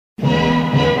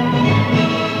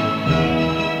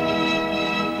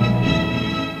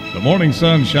morning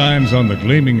sun shines on the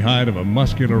gleaming hide of a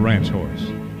muscular ranch horse.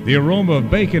 The aroma of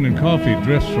bacon and coffee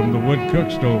drifts from the wood cook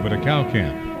stove at a cow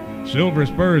camp. Silver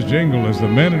spurs jingle as the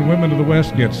men and women of the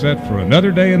West get set for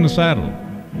another day in the saddle.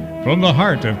 From the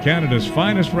heart of Canada's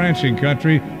finest ranching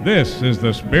country, this is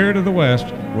the Spirit of the West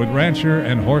with rancher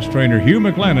and horse trainer Hugh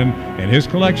McLennan and his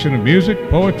collection of music,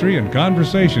 poetry, and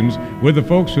conversations with the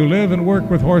folks who live and work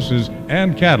with horses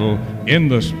and cattle in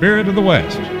the Spirit of the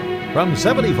West. From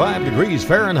 75 degrees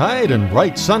Fahrenheit and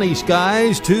bright sunny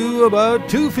skies to about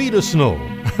 2 feet of snow.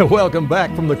 Welcome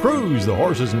back from the cruise, the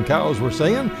horses and cows were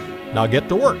saying. Now get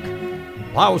to work.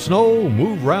 Plow snow,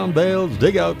 move round bales,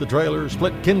 dig out the trailer,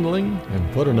 split kindling,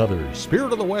 and put another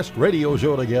Spirit of the West radio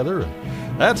show together.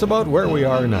 That's about where we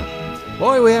are now.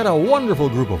 Boy, we had a wonderful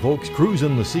group of folks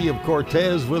cruising the Sea of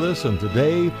Cortez with us, and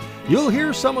today you'll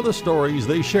hear some of the stories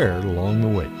they shared along the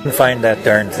way. Find that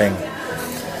darn thing.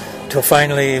 Till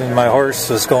finally my horse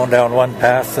was going down one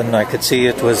path and I could see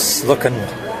it was looking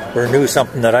or knew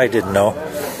something that I didn't know.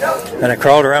 And I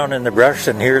crawled around in the brush,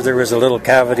 and here there was a little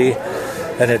cavity,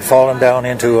 and it had fallen down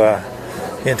into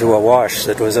a wash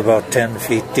that was about 10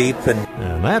 feet deep.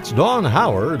 And that's Don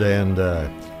Howard and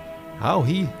how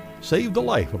he saved the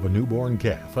life of a newborn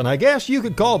calf. And I guess you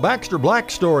could call Baxter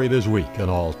Black's story this week an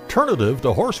alternative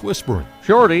to horse whispering.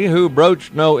 Shorty, who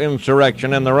broached no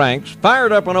insurrection in the ranks,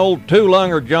 fired up an old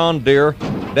two-lunger John Deere,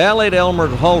 dallied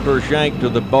Elmer's halter shank to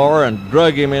the bar, and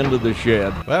drug him into the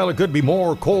shed. Well, it could be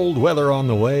more cold weather on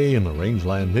the way, and the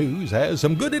Rangeland News has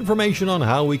some good information on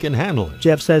how we can handle it.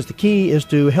 Jeff says the key is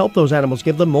to help those animals,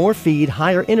 give them more feed,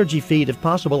 higher energy feed if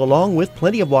possible, along with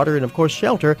plenty of water and, of course,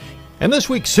 shelter. And this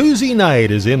week, Susie Knight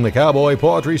is in the Cowboy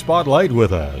Poetry Spotlight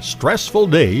with a stressful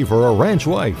day for a ranch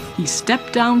wife. He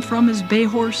stepped down from his bay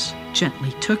horse,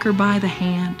 gently took her by the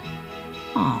hand.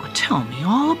 Oh, tell me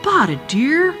all about it,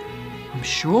 dear. I'm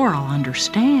sure I'll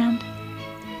understand.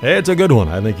 It's a good one.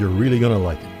 I think you're really going to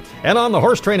like it. And on the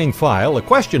horse training file, the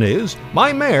question is,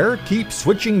 my mare keeps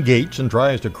switching gaits and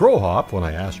tries to crow hop when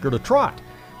I ask her to trot.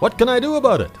 What can I do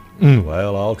about it?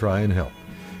 Well, I'll try and help.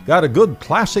 Got a good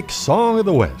classic song of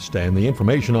the West and the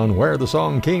information on where the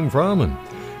song came from, and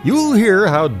you'll hear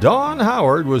how Don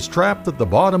Howard was trapped at the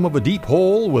bottom of a deep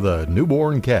hole with a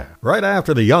newborn calf. Right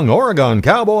after the young Oregon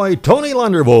cowboy Tony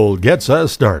Lundervold gets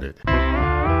us started.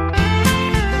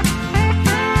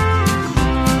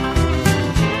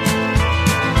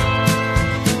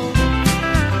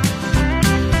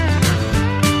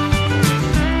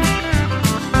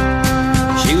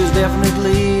 She was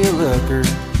definitely a looker.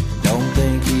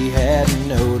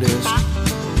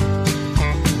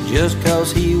 Just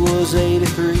 'cause he was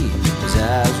 83, his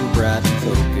eyes were bright and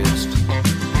focused.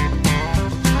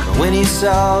 But when he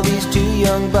saw these two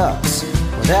young bucks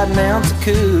without mounts of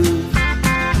coup,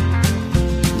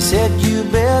 he said, you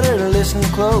better listen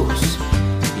close,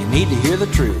 you need to hear the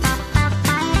truth.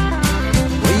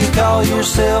 Well, you call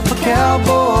yourself a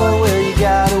cowboy, well, you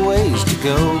got a ways to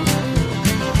go,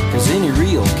 'cause any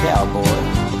real cowboy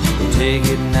will take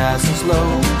it nice and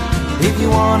slow. If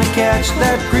you want to catch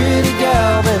that pretty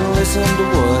gal, then listen to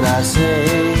what I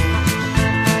say.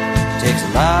 Takes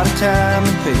a lot of time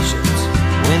and patience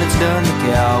when it's done the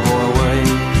cowboy way.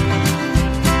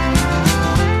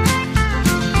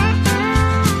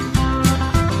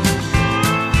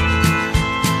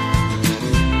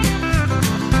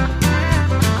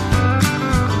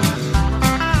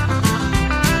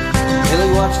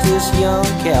 Billy watched this young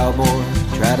cowboy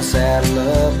try to saddle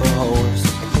up a horse.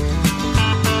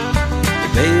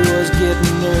 He was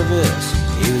getting nervous,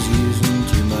 he was using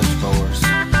too much force.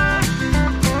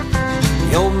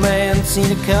 The old man seen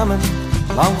it coming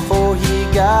long before he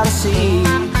got a seat.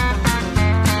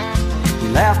 He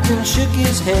laughed and shook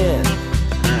his head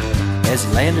as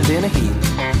he landed in a heap.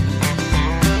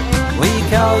 Well, you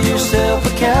call yourself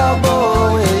a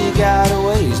cowboy, well, you got a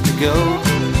ways to go,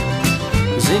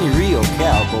 'cause any real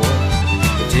cowboy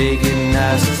will take it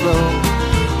nice and slow.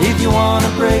 If you want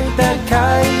to break that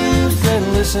cayuse,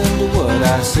 then listen to what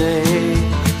I say.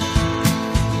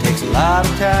 Takes a lot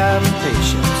of time and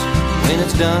patience when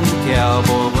it's done the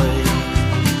cowboy way.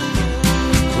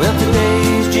 Well,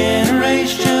 today's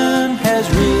generation has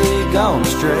really gone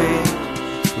astray.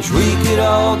 Wish we could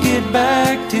all get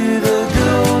back to the good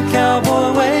old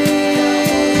cowboy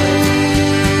way.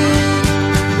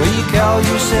 Well, you call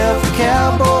yourself a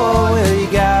cowboy, well, you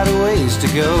got a ways to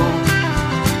go,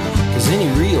 'cause any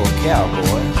real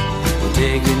cowboy will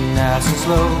take it nice and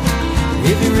slow.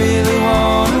 If you really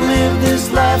want to live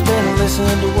this life, then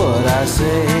listen to what I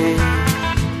say.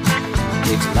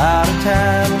 Takes a lot of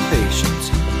time and patience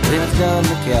when it's done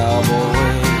the cowboy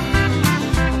way.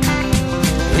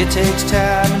 It takes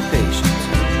time and patience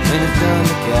when it's done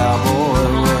the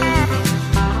cowboy way.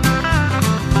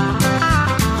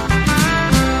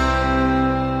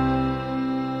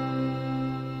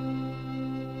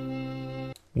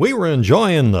 We were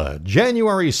enjoying the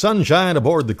January sunshine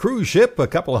aboard the cruise ship a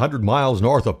couple of 100 miles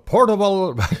north of Puerto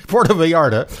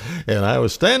Vallarta, and I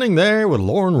was standing there with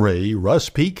Lauren Ray, Russ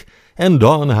Peak, and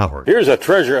Don Howard. Here's a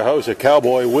treasure house of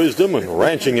cowboy wisdom and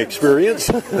ranching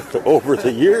experience over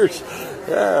the years.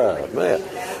 Yeah, man.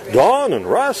 Don and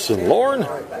Russ and Lauren,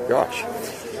 gosh.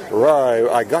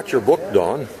 I got your book,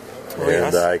 Don,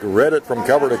 and I read it from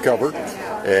cover to cover,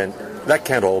 and that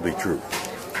can't all be true.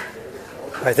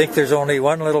 I think there's only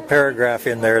one little paragraph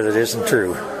in there that isn't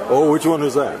true. Oh, which one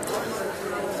is that?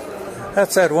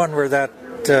 That's that one where that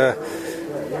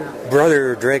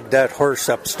brother dragged that horse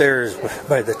upstairs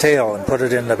by the tail and put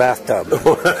it in the bathtub.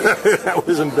 That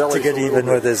was embellished. To get even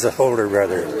with his older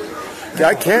brother.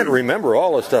 I can't remember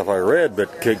all the stuff I read,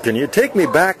 but can you take me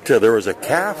back to there was a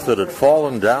calf that had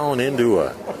fallen down into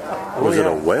it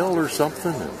a well or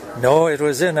something? No, it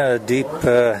was in a deep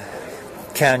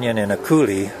canyon in a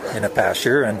coulee in a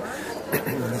pasture, and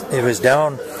it was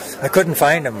down. I couldn't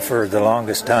find him for the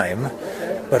longest time,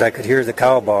 but I could hear the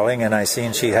cow bawling, and I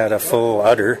seen she had a full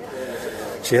udder.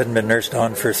 She hadn't been nursed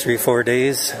on for 3-4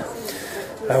 days.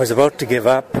 I was about to give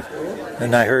up,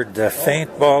 and I heard the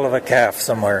faint bawl of a calf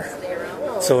somewhere.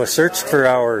 So I searched for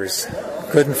hours,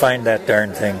 couldn't find that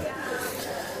darn thing.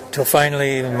 Till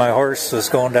finally my horse was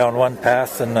going down one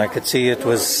path, and I could see it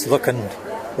was looking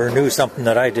or knew something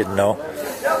that I didn't know.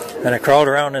 And I crawled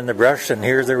around in the brush, and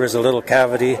here there was a little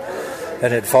cavity, and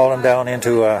it had fallen down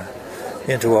into a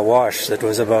wash that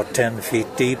was about 10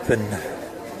 feet deep, and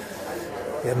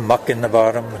muck in the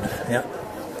bottom. Yeah.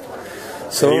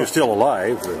 So and he was still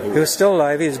alive. He was still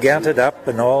alive. He was ganted up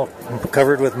and all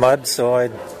covered with mud. So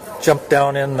I jumped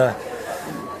down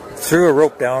threw a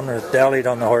rope down, or dallied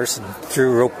on the horse, and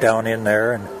threw a rope down in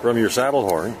there. And from your saddle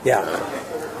horn? Yeah.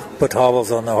 Put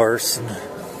hobbles on the horse, and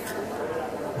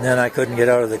then I couldn't get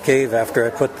out of the cave after I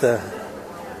put the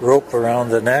rope around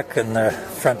the neck and the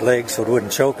front legs so it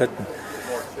wouldn't choke it.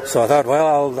 So I thought,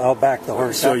 well, I'll back the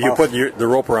horse so up. So you put the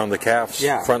rope around the calf's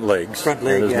front legs? Front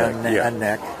leg and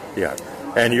neck. Yeah.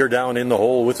 And you're down in the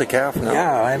hole with the calf now?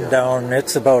 Yeah, I'm down.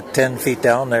 It's about 10 feet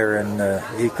down there, and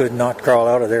he could not crawl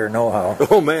out of there no how.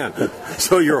 Oh, man.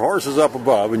 So your horse is up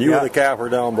above, and you and the calf are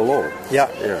down below. Yeah.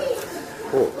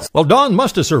 Cool. Well, Don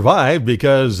must have survived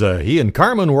because he and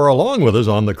Carmen were along with us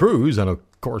on the cruise, and of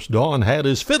course Don had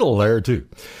his fiddle there too.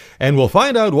 And we'll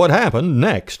find out what happened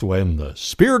next when the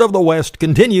Spirit of the West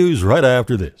continues right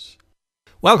after this.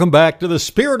 Welcome back to the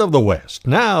Spirit of the West.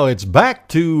 Now it's back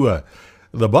to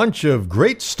the bunch of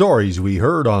great stories we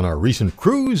heard on our recent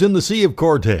cruise in the Sea of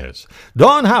Cortez.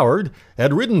 Don Howard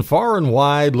had ridden far and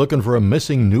wide looking for a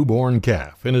missing newborn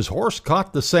calf, and his horse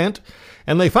caught the scent,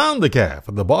 and they found the calf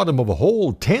at the bottom of a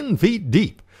hole 10 feet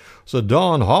deep. So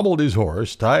Don hobbled his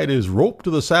horse, tied his rope to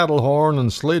the saddle horn,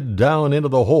 and slid down into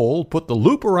the hole, put the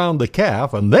loop around the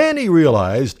calf, and then he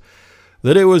realized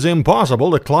that it was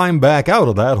impossible to climb back out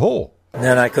of that hole. And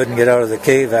then I couldn't get out of the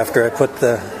cave after I put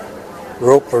the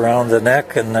rope around the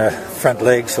neck and the front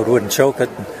legs so it wouldn't choke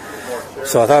it.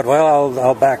 So I thought, well,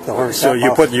 I'll back the horse so up. So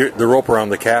you put the rope around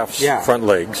the calf's front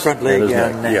legs? Front leg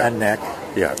and neck.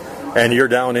 Yeah. And you're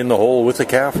down in the hole with the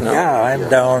calf now? Yeah, I'm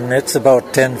down. It's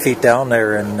about 10 feet down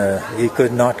there, and he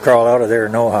could not crawl out of there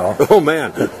no how. Oh,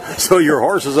 man. So your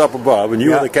horse is up above, and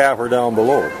you and the calf are down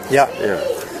below. Yeah.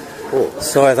 Cool.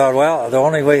 So I thought, well, the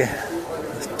only way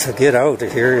to get out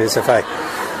of here is if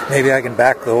maybe I can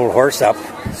back the old horse up.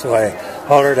 So I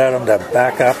hollered at him to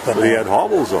back up. And he had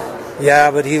hobbles on.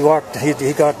 Yeah, but he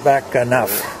got back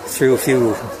enough, threw a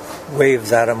few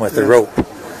waves at him with the rope.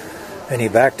 And he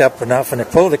backed up enough, and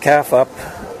it pulled the calf up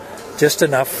just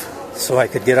enough so I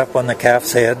could get up on the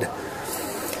calf's head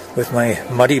with my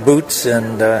muddy boots,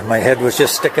 and my head was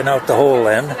just sticking out the hole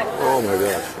then. Oh, my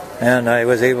gosh. And I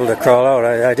was able to crawl out.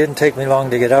 I didn't take me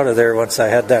long to get out of there once I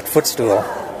had that footstool.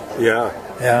 Yeah.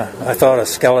 Yeah, I thought of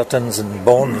skeletons and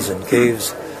bones and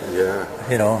caves. Yeah.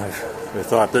 You know. I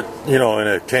thought that,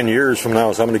 in 10 years from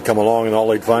now, somebody would come along and all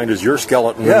they'd find is your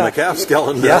skeleton and the calf's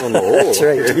skeleton down in the hole. That's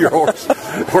right. Your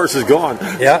horse is gone.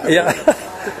 Yeah.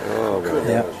 Oh, my gosh.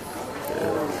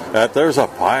 Yeah. There's a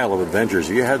pile of adventures.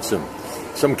 You had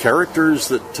some characters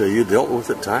that you dealt with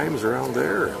at times around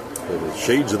there. The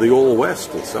shades of the Old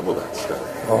West with some of that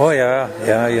stuff. Oh, yeah.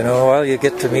 Yeah, well, you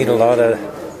get to meet a lot of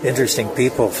interesting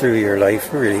people through your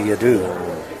life. Really, you do.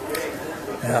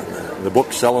 Yeah. The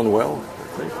book's selling well?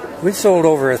 We sold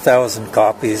over 1,000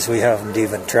 copies. We haven't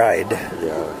even tried.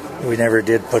 Yeah. We never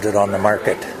did put it on the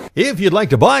market. If you'd like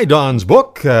to buy Don's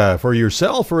book for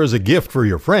yourself or as a gift for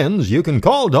your friends, you can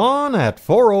call Don at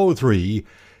 403-882-8255.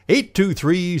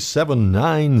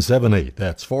 403-823-7978.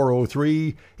 That's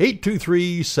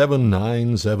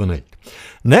 403-823-7978.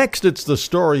 Next, it's the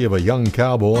story of a young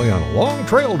cowboy on a long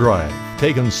trail drive,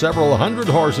 taking several hundred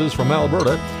horses from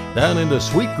Alberta down into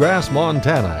Sweetgrass,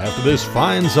 Montana, after this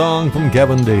fine song from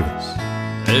Kevin Davis.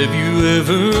 Have you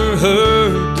ever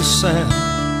heard the sound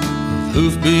of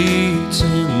hoofbeats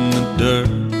in the dirt?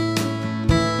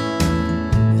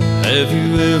 Have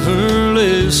you ever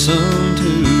listened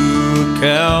to a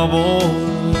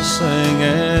cowboy sing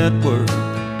at work?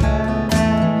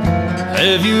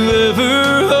 Have you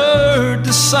ever heard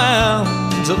the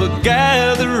sounds of a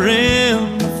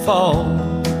gathering fall?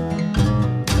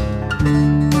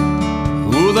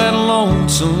 Oh, that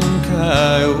lonesome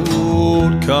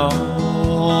coyote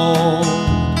call.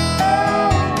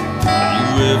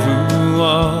 Have you ever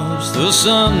watched the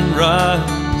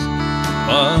sunrise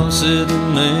while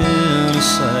sitting in a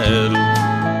saddle,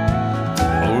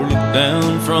 or look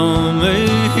down from a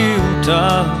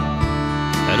hilltop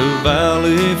at a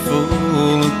valley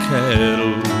full of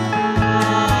cattle?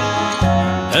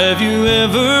 Have you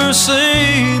ever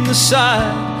seen the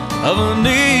sight of an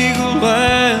eagle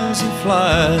as he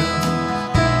flies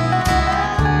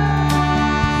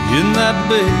in that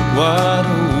big wide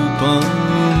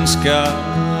open sky?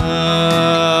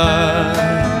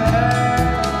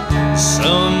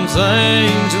 Some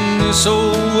things in this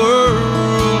old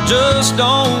world just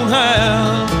don't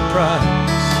have a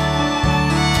price.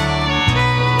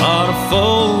 A lot of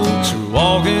folks are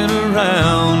walking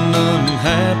around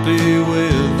unhappy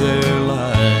with their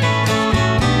life.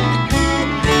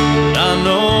 But I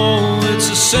know it's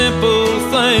the simple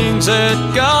things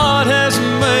that God has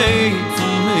made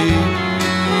for me.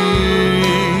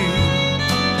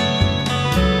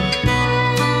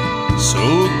 So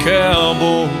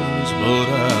cowboys, but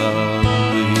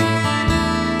I'll be.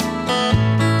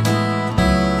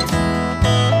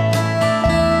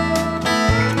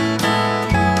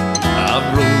 I've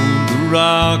rode the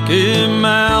Rocky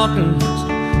Mountains,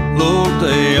 Lord,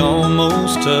 they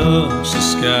almost touch the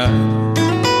sky.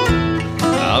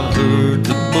 I've heard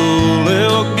the bull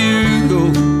elk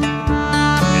bugle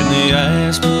and the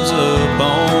aspens up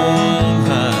on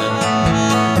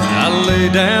high. I lay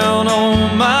down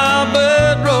on my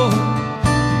bedroll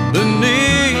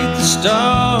beneath the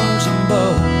stars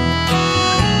above.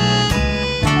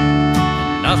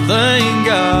 I thank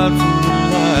God for the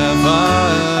life I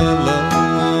love.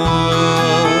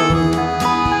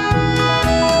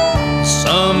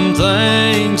 Some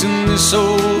things in this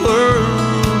old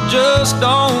world just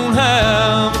don't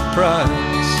have a price.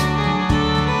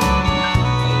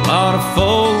 A lot of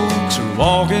folks are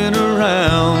walking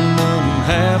around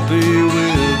unhappy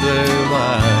with their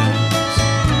lives.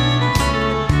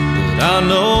 I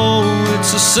know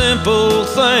it's the simple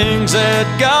things that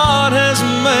God has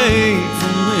made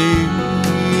for me.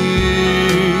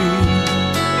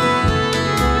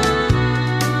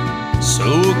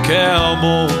 So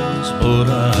cowboys, but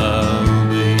I'll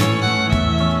be.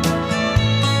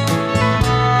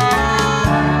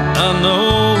 I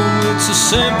know it's the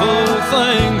simple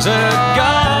things that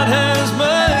God has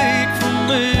made for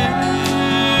me.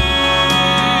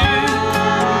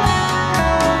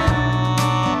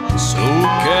 So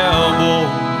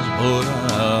cowboys, but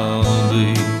I'll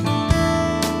be.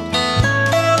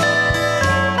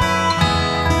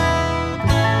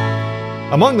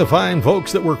 Among the fine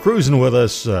folks that were cruising with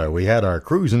us, we had our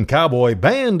Cruisin' Cowboy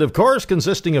Band, of course,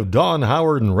 consisting of Don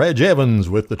Howard and Reg Evans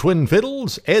with the twin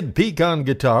fiddles, Ed Peak on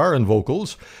guitar and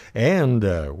vocals, and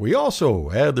we also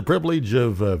had the privilege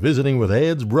of visiting with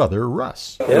Ed's brother,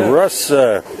 Russ. Yeah. Russ,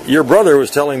 your brother was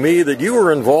telling me that you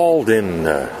were involved in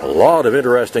a lot of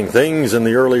interesting things in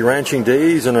the early ranching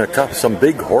days and some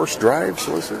big horse drives,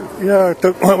 was it? Yeah,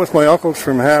 I went with my uncles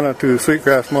from Hannah to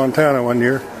Sweetgrass, Montana one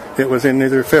year. It was in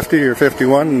either 50 or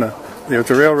 51. There was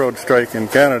a railroad strike in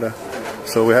Canada,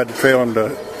 so we had to trail them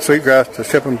to Sweetgrass to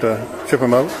ship them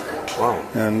out. Wow!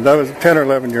 And I was 10 or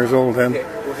 11 years old then.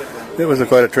 It was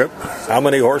quite a trip. How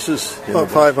many horses?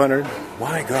 About 500.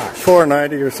 My gosh!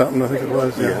 490 or something, I think it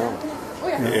was. Yeah.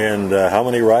 And how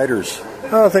many riders?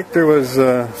 I think there was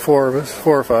 4 of us,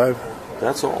 4 or 5.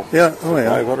 That's all. Yeah. Oh yeah.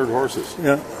 500 horses.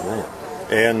 Yeah. Man.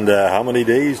 And how many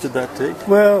days did that take?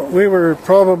 Well, we were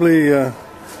probably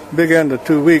big end of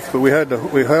 2 weeks, but we held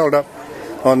up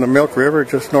on the Milk River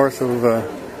just north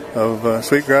of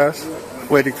Sweetgrass,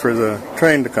 waiting for the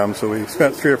train to come. So we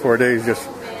spent 3 or 4 days just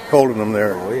holding them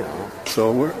there. Oh, yeah.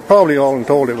 So we're probably all in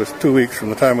told it was 2 weeks from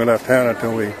the time we left Hannah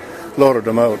till we loaded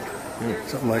them out,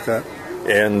 something like that.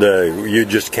 And you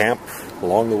just camp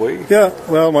along the way? Yeah.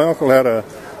 Well, my uncle had a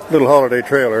little holiday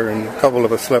trailer, and a couple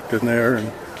of us slept in there,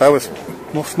 and I was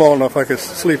small enough I could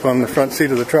sleep on the front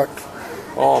seat of the truck.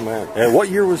 Oh, man. And what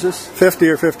year was this? 50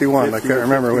 or 51. 50 I can't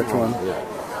remember 51. Which one.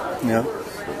 Yeah. Yeah.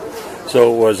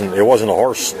 So it wasn't a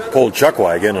horse-pulled chuck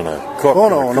wagon and a cook. Oh,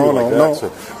 no, no. So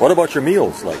what about your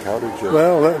meals? Like, how did you...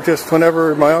 Well, just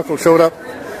whenever my uncle showed up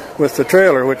with the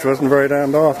trailer, which wasn't very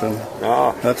damned often.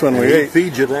 That's when we ate. He'd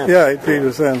feed you then? Yeah, he'd feed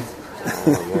us then.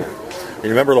 You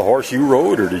remember the horse you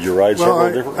rode, or did you ride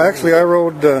several different? Actually, I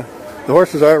rode, the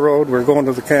horses I rode were going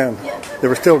to the can. They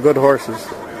were still good horses,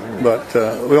 but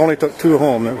we only took 2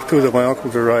 home. There was 2 that my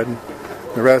uncles were riding.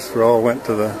 The rest were all went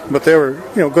to the, but they were,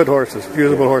 good horses,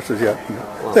 usable horses yet.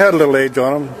 They had a little age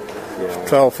on them,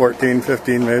 12, 14,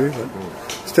 15 maybe,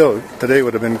 but still, today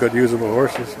would have been good usable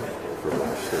horses.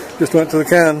 Just went to the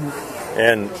can.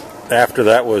 And after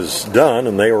that was done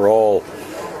and they were all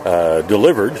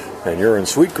delivered and you're in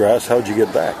Sweetgrass, how'd you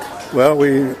get back? Well,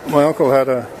 my uncle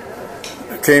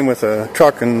came with a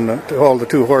truck and hauled the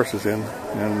 2 horses in,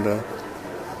 and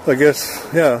I guess,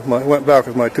 went back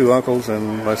with my 2 uncles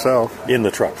and myself. In the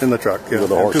truck? In the truck, yeah. With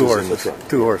the horses 2 horses. In the truck?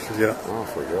 2 horses, yeah. Oh,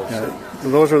 for God's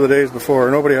sake. Those were the days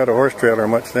before. Nobody had a horse trailer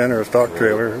much then, or a stock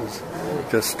trailer. It was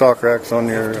just stock racks on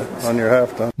your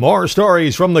half ton. More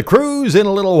stories from the cruise in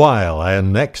a little while,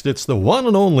 and next it's the one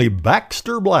and only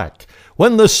Baxter Black,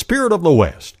 when the Spirit of the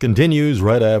West continues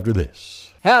right after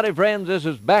this. Howdy, friends. This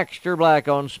is Baxter Black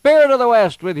on Spirit of the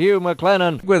West with Hugh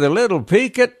McLennan with a little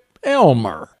peek at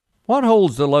Elmer. What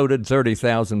holds the loaded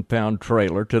 30,000-pound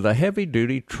trailer to the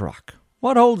heavy-duty truck?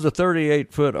 What holds the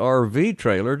 38-foot RV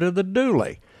trailer to the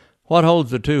dually? What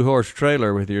holds the 2-horse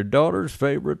trailer with your daughter's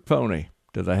favorite pony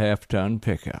to the half-ton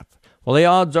pickup? Well, the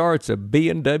odds are it's a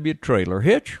B&W trailer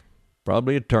hitch,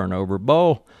 probably a turnover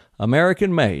bowl,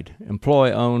 American-made,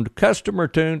 employee-owned,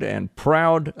 customer-tuned, and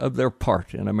proud of their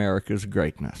part in America's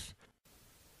greatness.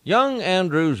 Young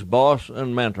Andrew's boss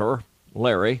and mentor,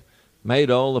 Larry,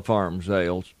 made all the farm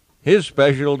sales. His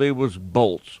specialty was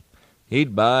bolts.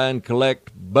 He'd buy and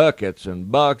collect buckets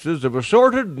and boxes of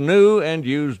assorted new and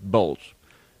used bolts.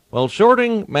 Well,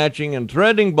 sorting, matching, and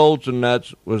threading bolts and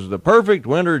nuts was the perfect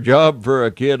winter job for a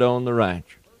kid on the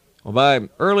ranch. Well, by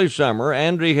early summer,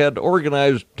 Andy had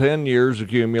organized 10 years'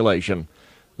 accumulation.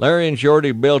 Larry and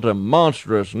Shorty built a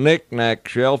monstrous knick-knack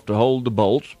shelf to hold the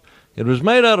bolts. It was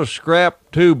made out of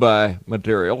scrap 2-by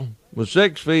material, was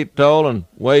 6 feet tall, and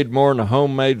weighed more than a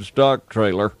homemade stock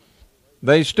trailer.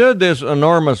 They stood this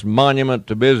enormous monument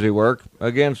to busy work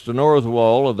against the north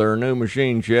wall of their new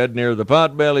machine shed near the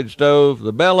pot-bellied stove,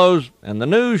 the bellows, and the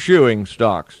new shoeing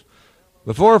stocks.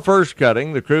 Before first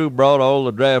cutting, the crew brought all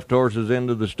the draft horses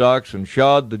into the stocks and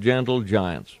shod the gentle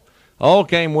giants. All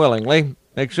came willingly,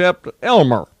 except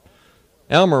Elmer.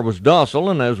 Elmer was docile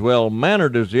and as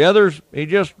well-mannered as the others. He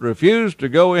just refused to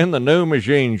go in the new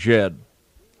machine shed.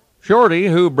 Shorty,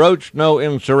 who broached no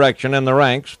insurrection in the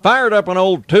ranks, fired up an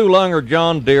old 2-lunger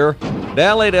John Deere,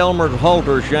 dallied Elmer's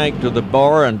halter shank to the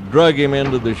bar, and drug him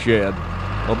into the shed.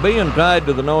 Well, being tied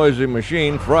to the noisy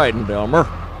machine frightened Elmer,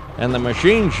 and the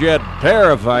machine shed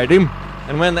terrified him,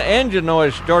 and when the engine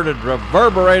noise started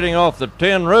reverberating off the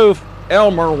tin roof,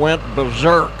 Elmer went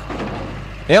berserk.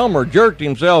 Elmer jerked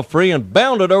himself free and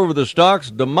bounded over the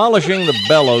stocks, demolishing the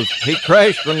bellows. He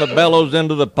crashed from the bellows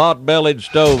into the pot-bellied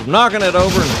stove, knocking it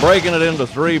over and breaking it into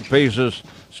 3 pieces.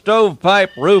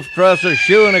 Stovepipe, roof trusses,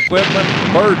 shoeing equipment,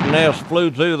 bird nests flew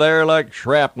through there like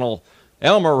shrapnel.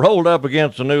 Elmer rolled up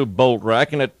against the new bolt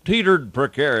rack, and it teetered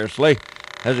precariously.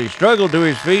 As he struggled to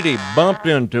his feet, he bumped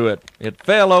into it. It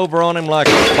fell over on him like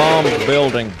a bombed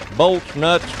building. Bolts,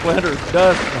 nuts, splinters,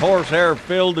 dust, and horsehair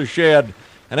filled the shed,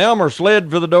 and Elmer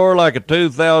slid for the door like a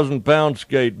 2,000-pound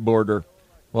skateboarder.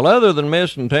 Well, other than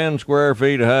missing 10 square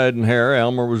feet of hide and hair,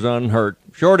 Elmer was unhurt.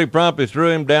 Shorty promptly threw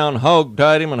him down,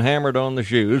 hog-tied him, and hammered on the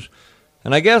shoes.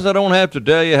 And I guess I don't have to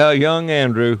tell you how young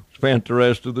Andrew spent the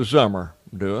rest of the summer,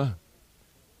 do I?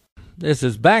 This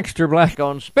is Baxter Black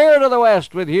on Spirit of the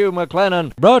West with Hugh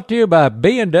McLennan, brought to you by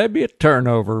B&W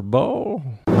Turnover Bowl.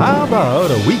 How about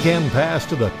a weekend pass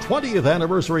to the 20th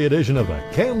anniversary edition of the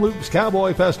Kamloops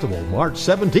Cowboy Festival, March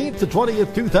 17th to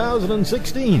 20th,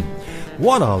 2016.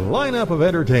 What a lineup of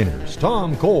entertainers.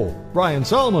 Tom Cole, Brian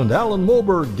Solomon, Alan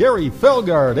Mulberg, Gary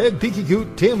Felgard, Ed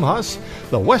Peekycoot, Tim Huss,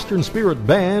 the Western Spirit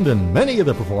Band, and many of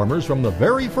the performers from the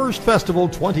very first festival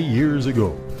 20 years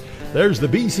ago. There's the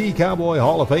BC Cowboy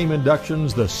Hall of Fame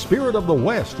inductions, the Spirit of the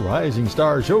West Rising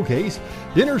Star Showcase,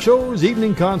 dinner shows,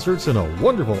 evening concerts, and a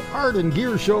wonderful art and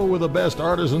gear show with the best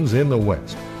artisans in the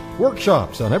West.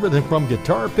 Workshops on everything from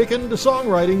guitar picking to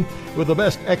songwriting with the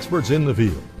best experts in the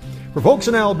field. For folks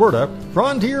in Alberta,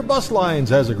 Frontier Bus Lines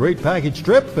has a great package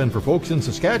trip, and for folks in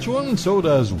Saskatchewan, so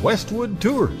does Westwood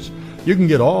Tours. You can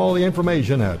get all the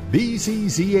information at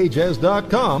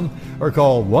bcchs.com or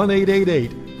call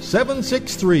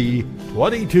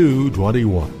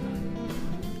 1-888-763-2221.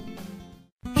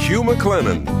 Hugh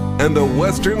McLennan and the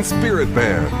Western Spirit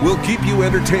Band will keep you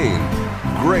entertained.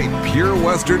 Great pure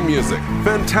Western music,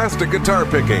 fantastic guitar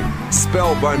picking,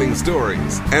 spellbinding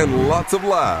stories, and lots of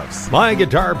laughs. My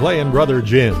guitar playing brother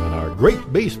Jim and our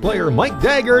great bass player Mike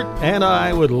Daggert and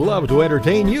I would love to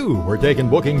entertain you. We're taking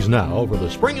bookings now for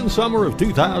the spring and summer of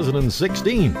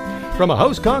 2016. From a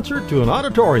house concert to an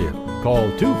auditorium, call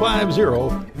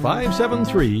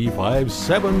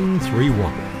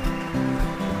 250-573-5731.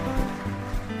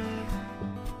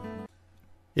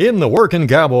 In the working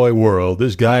cowboy world,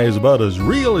 this guy is about as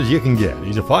real as you can get.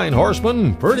 He's a fine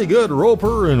horseman, pretty good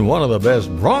roper, and one of the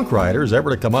best bronc riders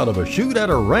ever to come out of a chute at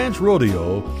a ranch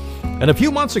rodeo. And a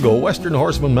few months ago, Western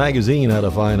Horseman magazine had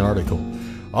a fine article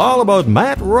all about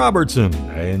Matt Robertson,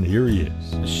 and here he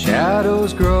is. The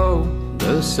shadows grow,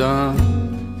 the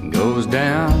sun goes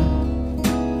down.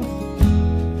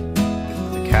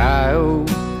 The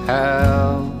coyote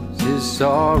howls his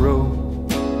sorrow.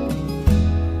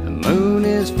 The moon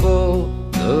is full,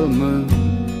 the moon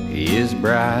is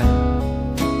bright.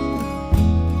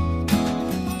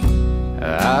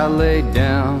 I lay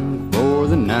down for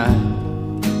the night,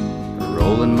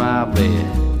 rolling my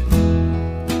bed,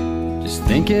 just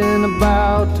thinking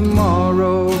about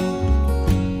tomorrow.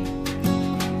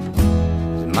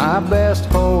 My best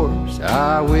horse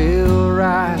I will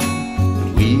ride,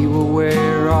 and we will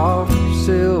wear our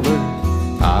silver.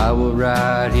 I will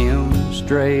ride him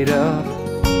straight up.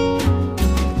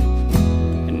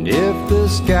 And if the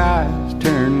skies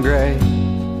turn gray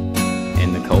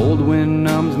and the cold wind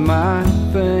numbs my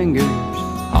fingers,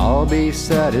 I'll be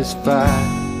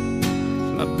satisfied.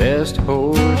 My best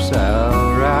horse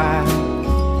I'll ride.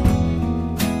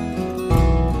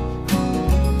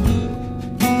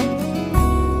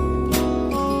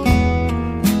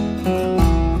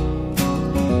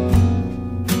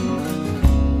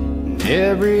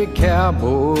 Every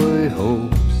cowboy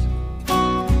hopes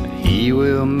that he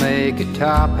will make a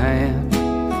top hand,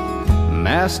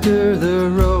 master the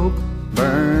rope,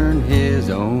 burn his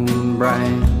own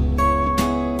brand.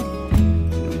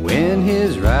 And when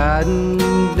his riding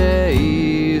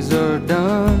days are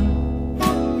done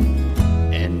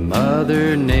and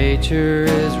Mother Nature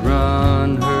has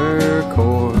run her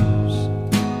course,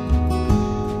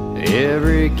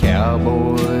 every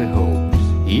cowboy hopes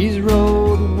he's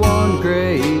rode one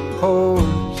great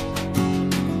horse,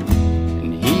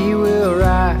 and he will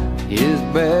ride his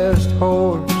best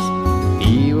horse.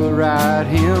 He will ride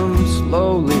him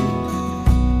slowly,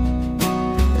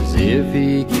 as if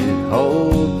he could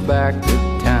hold back the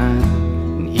time.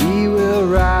 And he will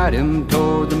ride him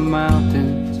toward the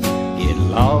mountains, get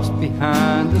lost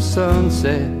behind the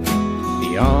sunset,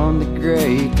 beyond the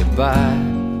great divide.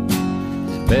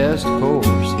 His best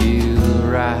horse he'll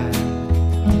ride.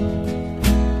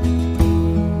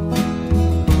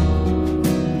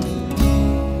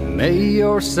 May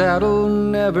your saddle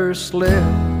never slip,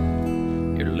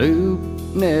 your loop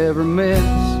never miss.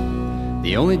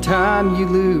 The only time you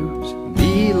lose,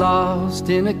 be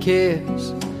lost in a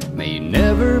kiss. May you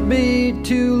never be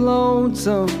too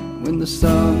lonesome when the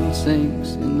sun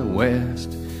sinks in the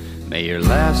west. May your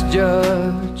last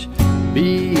judge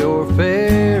be your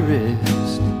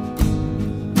fairest,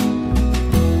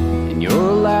 and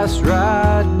your last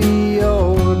ride be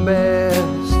your best.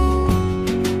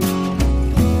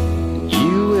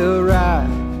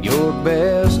 Your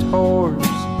best horse,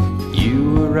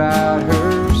 you will ride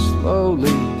her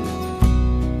slowly,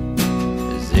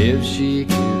 as if she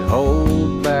could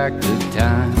hold back the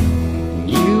time.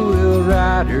 You will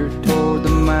ride her toward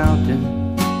the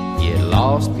mountain, get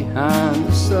lost behind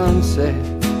the sunset,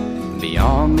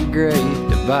 beyond the great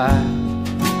divide.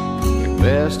 Your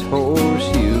best horse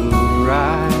you'll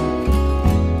ride,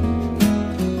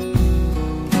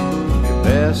 your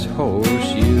best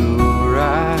horse you'll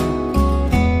ride.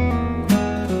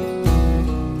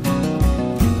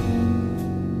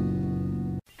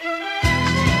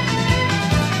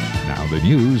 The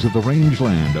news of the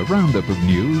rangeland, a roundup of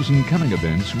news and coming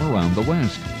events from around the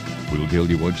West. We'll tell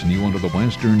you what's new under the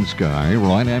western sky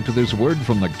right after this word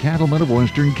from the cattlemen of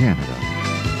Western Canada.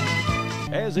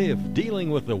 As if dealing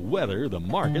with the weather, the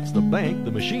markets, the bank,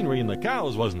 the machinery, and the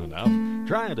cows wasn't enough,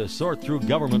 trying to sort through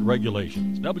government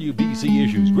regulations, WBC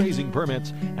issues, grazing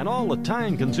permits, and all the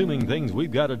time-consuming things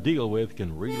we've got to deal with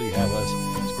can really have us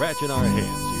scratching our heads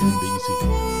here in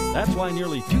BC. That's why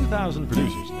nearly 2,000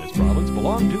 producers in this province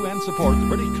belong to and support the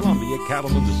British Columbia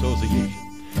Cattlemen's Association.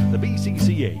 The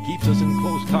BCCA keeps us in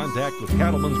close contact with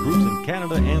cattlemen's groups in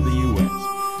Canada and the U.S.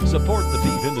 Support the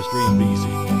beef industry in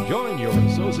BC. Join your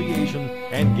association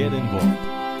and get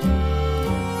involved.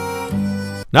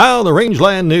 Now, the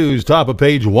Rangeland News, top of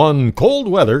page 1. Cold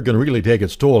weather can really take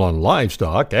its toll on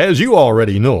livestock, as you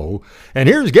already know. And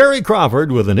here's Gary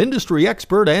Crawford with an industry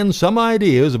expert and some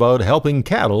ideas about helping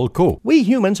cattle cope. We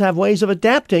humans have ways of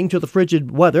adapting to the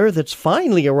frigid weather that's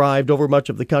finally arrived over much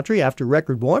of the country after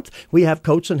record warmth. We have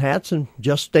coats and hats and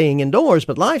just staying indoors,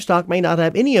 but livestock may not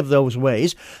have any of those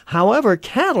ways. However,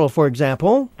 cattle, for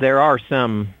example... There are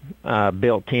some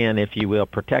built-in, if you will,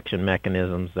 protection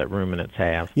mechanisms that ruminants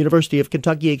have. University of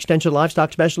Kentucky Extension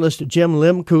livestock specialist Jim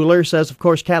Limcooler says, of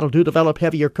course, cattle do develop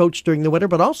heavier coats during the winter,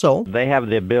 but also... They have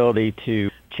the ability to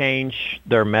change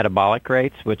their metabolic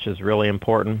rates, which is really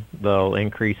important. They'll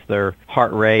increase their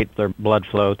heart rate, their blood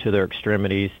flow to their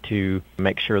extremities to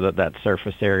make sure that that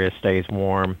surface area stays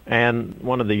warm. And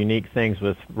one of the unique things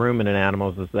with ruminant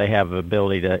animals is they have the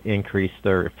ability to increase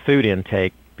their food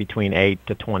intake between 8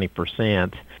 to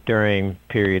 20% during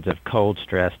periods of cold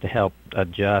stress to help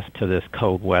adjust to this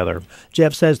cold weather.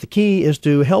 Jeff says the key is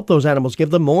to help those animals,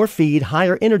 give them more feed,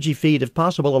 higher energy feed if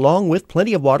possible, along with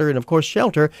plenty of water and, of course,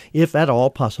 shelter if at all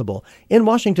possible. In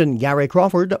Washington, Gary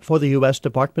Crawford for the U.S.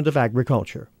 Department of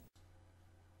Agriculture.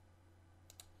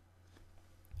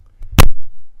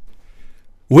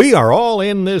 We are all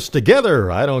in this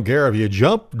together. I don't care if you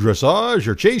jump, dressage,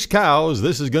 or chase cows,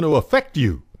 this is going to affect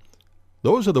you.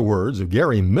 Those are the words of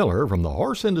Gary Miller from the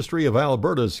horse industry of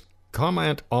Alberta's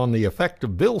comment on the effect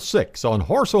of Bill 6 on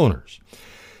horse owners.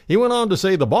 He went on to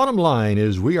say the bottom line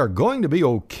is we are going to be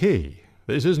okay.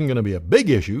 This isn't going to be a big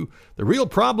issue. The real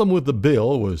problem with the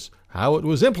bill was how it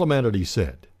was implemented, he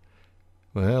said.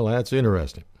 Well, that's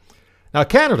interesting. Now,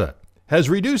 Canada has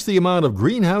reduced the amount of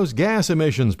greenhouse gas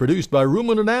emissions produced by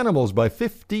ruminant animals by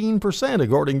 15%,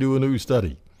 according to a new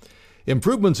study.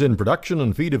 Improvements in production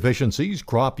and feed efficiencies,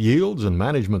 crop yields, and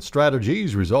management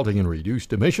strategies resulting in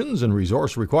reduced emissions and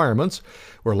resource requirements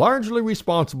were largely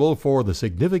responsible for the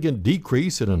significant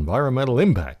decrease in environmental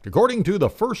impact, according to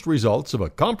the first results of a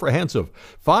comprehensive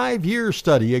 5-year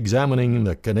study examining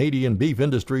the Canadian beef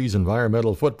industry's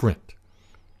environmental footprint.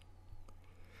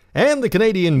 And the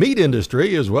Canadian meat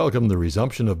industry has welcomed the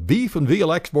resumption of beef and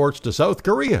veal exports to South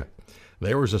Korea.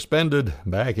 They were suspended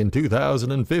back in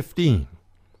 2015.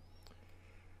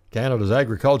 Canada's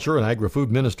Agriculture and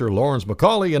Agri-Food Minister Lawrence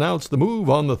Macaulay announced the move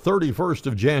on the 31st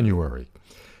of January.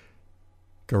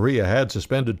 Korea had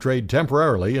suspended trade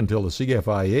temporarily until the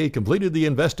CFIA completed the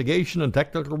investigation and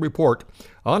technical report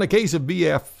on a case of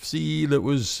BFC that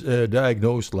was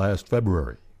diagnosed last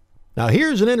February. Now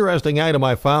here's an interesting item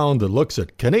I found that looks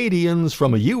at Canadians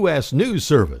from a U.S. news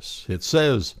service. It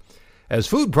says, as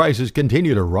food prices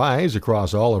continue to rise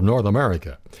across all of North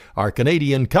America, our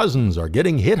Canadian cousins are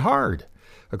getting hit hard.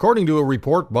 According to a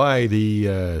report by the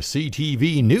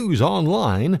CTV News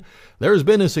Online, there's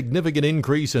been a significant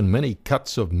increase in many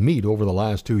cuts of meat over the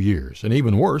last 2 years. And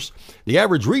even worse, the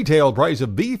average retail price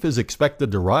of beef is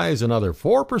expected to rise another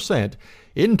 4%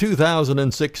 in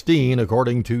 2016,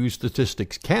 according to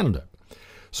Statistics Canada.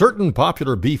 Certain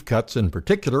popular beef cuts in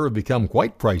particular have become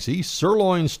quite pricey.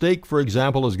 Sirloin steak, for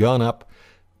example, has gone up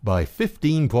by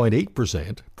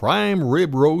 15.8%, prime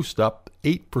rib roast up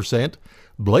 8%,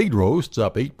 blade roasts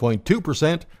up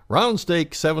 8.2%, round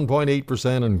steak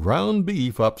 7.8%, and ground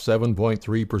beef up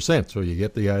 7.3%, so you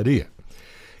get the idea.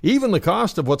 Even the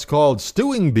cost of what's called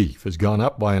stewing beef has gone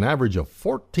up by an average of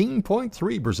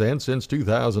 14.3% since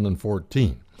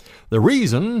 2014. The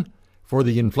reason for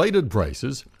the inflated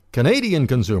prices, Canadian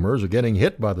consumers are getting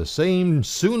hit by the same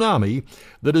tsunami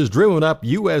that has driven up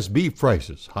U.S. beef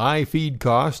prices. High feed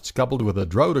costs coupled with a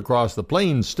drought across the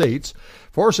Plains states,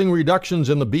 forcing reductions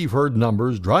in the beef herd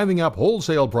numbers, driving up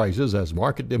wholesale prices as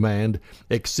market demand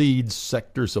exceeds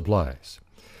sector supplies.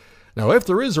 Now, if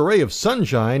there is a ray of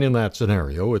sunshine in that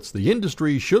scenario, it's the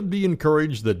industry should be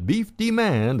encouraged that beef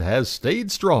demand has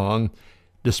stayed strong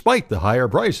despite the higher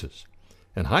prices.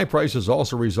 And high prices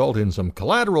also result in some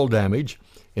collateral damage,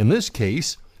 in this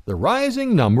case, the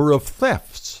rising number of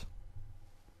thefts.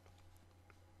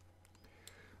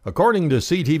 According to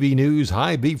CTV News,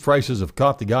 high beef prices have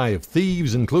caught the eye of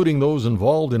thieves, including those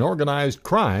involved in organized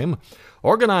crime.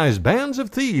 Organized bands of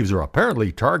thieves are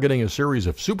apparently targeting a series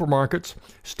of supermarkets,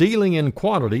 stealing in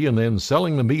quantity and then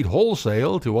selling the meat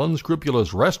wholesale to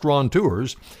unscrupulous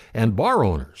restaurateurs and bar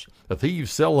owners. The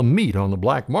thieves sell the meat on the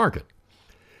black market.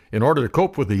 In order to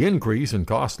cope with the increase in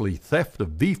costly theft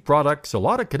of beef products, a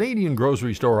lot of Canadian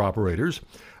grocery store operators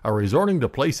are resorting to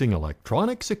placing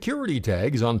electronic security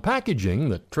tags on packaging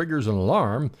that triggers an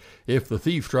alarm if the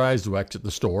thief tries to exit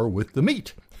the store with the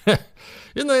meat.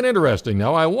 Isn't that interesting?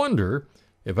 Now, I wonder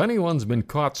if anyone's been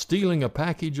caught stealing a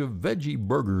package of veggie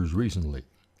burgers recently.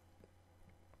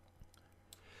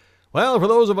 Well, for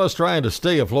those of us trying to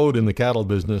stay afloat in the cattle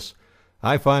business,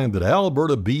 I find that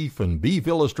Alberta Beef and Beef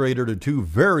Illustrated are two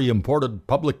very important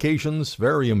publications,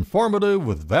 very informative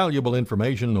with valuable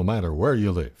information no matter where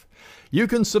you live. You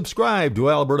can subscribe to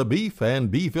Alberta Beef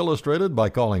and Beef Illustrated by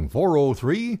calling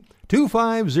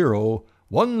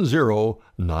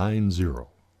 403-250-1090.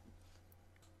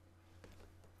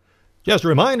 Just a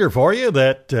reminder for you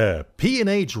that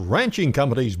P&H Ranching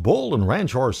Company's Bull and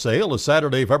Ranch Horse Sale is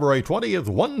Saturday, February 20th,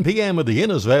 1 p.m. at the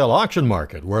Innisfail Auction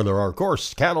Market, where there are, of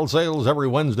course, cattle sales every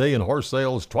Wednesday and horse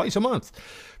sales twice a month.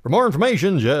 For more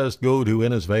information, just go to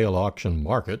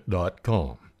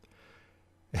InnisfailAuctionMarket.com.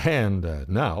 And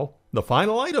now, the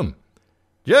final item.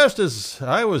 Just as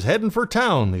I was heading for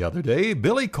town the other day,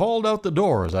 Billy called out the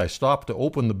door as I stopped to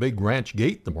open the big ranch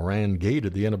gate, the Moran gate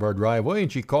at the end of our driveway,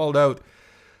 and she called out,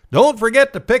 "Don't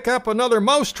forget to pick up another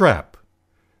mousetrap."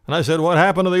 And I said, "What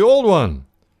happened to the old one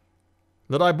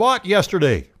that I bought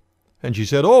yesterday?" And she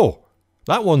said, "Oh,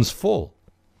 that one's full."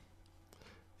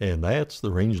 And that's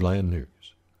the Rangeland News.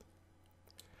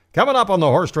 Coming up on the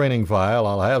horse training file,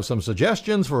 I'll have some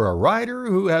suggestions for a rider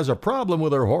who has a problem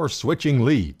with her horse switching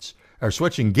gaits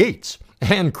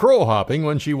and crow hopping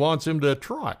when she wants him to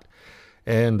trot.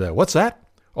 And what's that?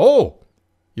 Oh,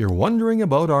 you're wondering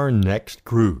about our next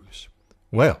cruise.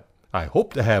 Well, I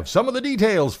hope to have some of the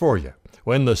details for you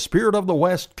when the Spirit of the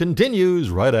West continues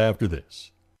right after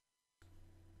this.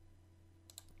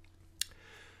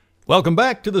 Welcome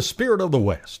back to the Spirit of the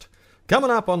West.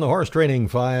 Coming up on the horse training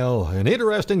file, an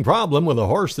interesting problem with a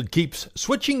horse that keeps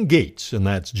switching gaits, and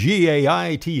that's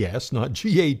G-A-I-T-S, not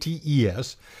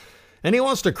G-A-T-E-S, and he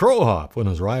wants to crow hop when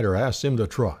his rider asks him to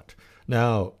trot.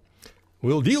 Now,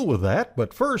 we'll deal with that,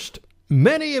 but first,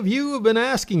 many of you have been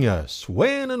asking us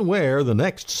when and where the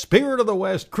next Spirit of the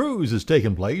West cruise is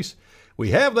taking place.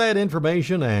 We have that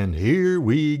information, and here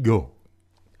we go.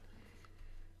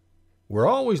 We're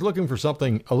always looking for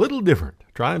something a little different,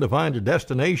 trying to find a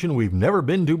destination we've never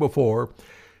been to before,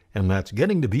 and that's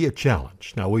getting to be a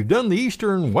challenge. Now, we've done the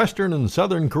Eastern, Western, and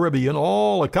Southern Caribbean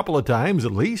all a couple of times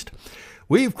at least.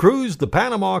 We've cruised the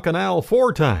Panama Canal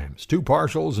 4 times, 2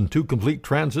 partials and 2 complete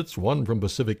transits, one from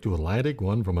Pacific to Atlantic,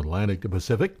 one from Atlantic to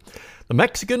Pacific. The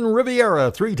Mexican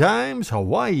Riviera 3 times,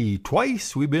 Hawaii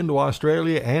twice. We've been to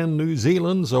Australia and New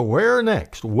Zealand, so where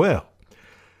next? Well,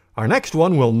 our next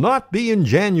one will not be in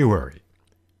January.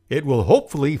 It will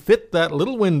hopefully fit that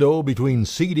little window between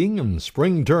seeding and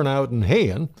spring turnout and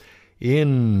haying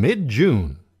in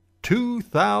mid-June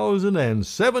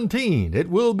 2017. It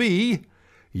will be,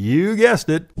 you guessed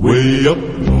it, way up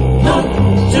north,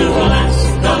 north to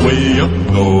Alaska, way up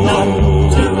north,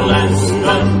 north to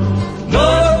Alaska,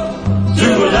 north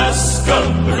to Alaska,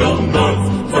 we're going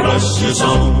north for Russia's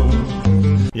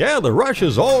home. Yeah, the rush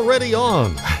is already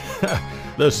on.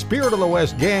 The Spirit of the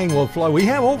West gang will fly. We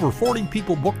have over 40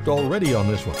 people booked already on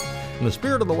this one. And the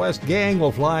Spirit of the West gang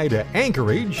will fly to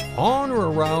Anchorage on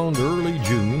or around early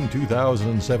June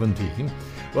 2017.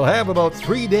 We'll have about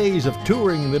 3 days of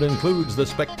touring that includes the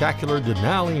spectacular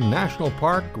Denali National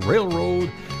Park Railroad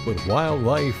with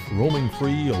wildlife roaming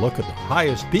free, a look at the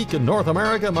highest peak in North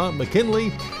America, Mount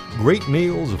McKinley, great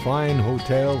meals, a fine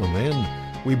hotel, and then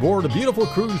we board a beautiful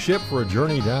cruise ship for a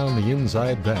journey down the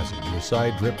Inside Passage with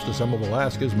side trips to some of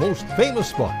Alaska's most famous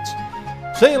spots,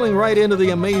 sailing right into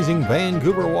the amazing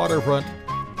Vancouver waterfront.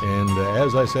 And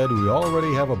as I said, we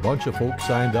already have a bunch of folks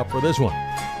signed up for this one.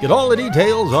 Get all the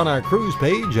details on our cruise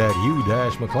page at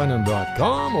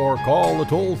hugh-mclennan.com or call the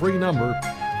toll-free number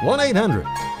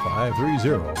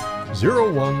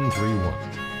 1-800-530-0131.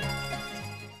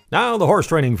 Now the horse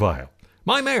training file.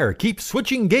 My mare keeps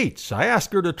switching gaits. I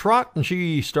ask her to trot and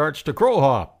she starts to crow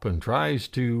hop and tries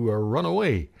to run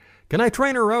away. Can I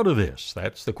train her out of this?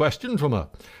 That's the question from a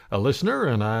listener,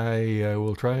 and I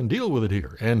will try and deal with it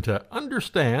here. And to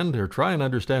understand, or try and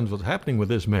understand what's happening with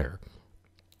this mare,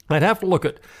 I'd have to look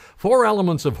at 4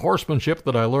 elements of horsemanship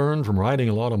that I learned from riding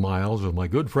a lot of miles with my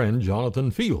good friend Jonathan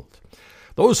Field.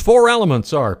 Those 4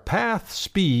 elements are path,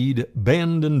 speed,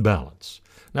 bend, and balance.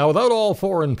 Now, without all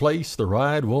 4 in place, the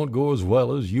ride won't go as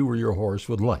well as you or your horse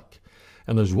would like.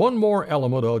 And there's one more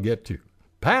element I'll get to.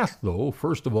 Path, though,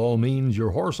 first of all, means your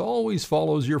horse always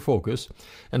follows your focus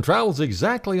and travels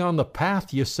exactly on the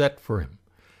path you set for him.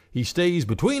 He stays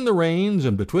between the reins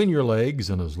and between your legs,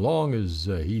 and as long as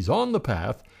he's on the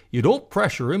path, you don't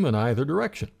pressure him in either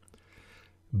direction.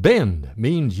 Bend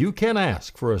means you can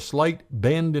ask for a slight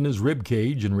bend in his rib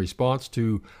cage in response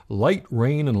to light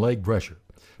rein and leg pressure.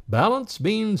 Balance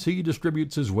means he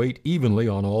distributes his weight evenly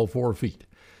on all 4 feet.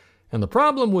 And the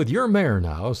problem with your mare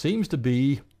now seems to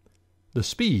be the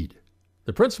speed.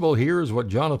 The principle here is what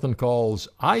Jonathan calls,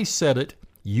 I set it,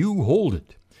 you hold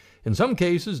it. In some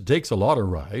cases, it takes a lot of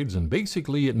rides, and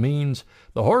basically it means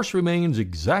the horse remains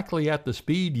exactly at the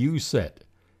speed you set,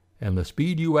 and the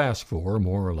speed you ask for,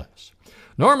 more or less.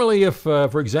 Normally, if,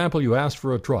 for example, you ask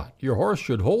for a trot, your horse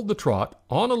should hold the trot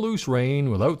on a loose rein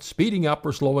without speeding up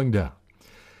or slowing down.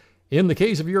 In the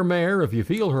case of your mare, if you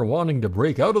feel her wanting to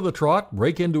break out of the trot,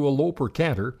 break into a lope or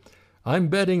canter, I'm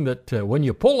betting that when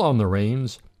you pull on the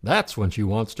reins, that's when she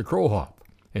wants to crow hop.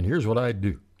 And here's what I'd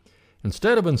do.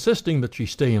 Instead of insisting that she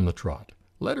stay in the trot,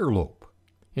 let her lope.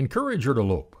 Encourage her to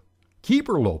lope. Keep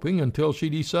her loping until she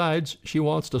decides she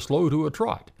wants to slow to a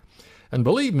trot. And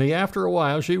believe me, after a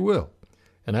while she will.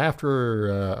 And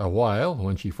after a while,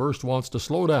 when she first wants to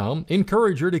slow down,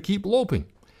 encourage her to keep loping.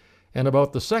 And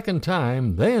about the second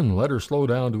time, then let her slow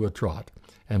down to a trot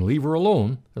and leave her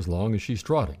alone as long as she's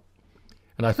trotting.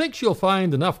 And I think she'll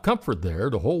find enough comfort there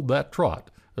to hold that trot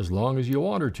as long as you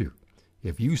want her to.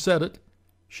 If you set it,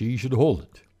 she should hold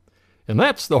it. And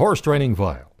that's the horse training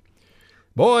file.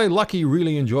 Boy, Lucky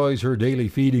really enjoys her daily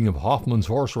feeding of Hoffman's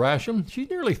horse ration. She's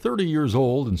nearly 30 years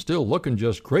old and still looking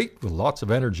just great with lots of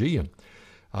energy. And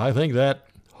I think that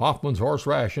Hoffman's horse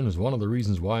ration is one of the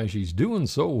reasons why she's doing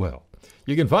so well.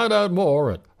 You can find out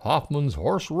more at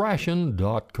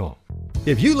hoffmanshorseration.com.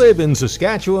 If you live in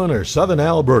Saskatchewan or southern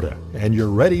Alberta and you're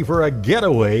ready for a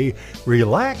getaway,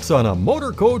 relax on a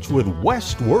motor coach with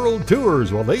West World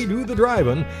Tours while they do the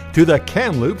driving to the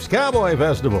Kamloops Cowboy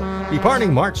Festival.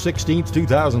 Departing March 16th,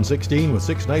 2016 with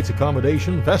 6 nights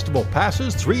accommodation, festival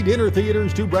passes, 3 dinner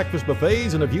theaters, 2 breakfast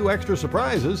buffets, and a few extra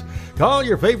surprises, call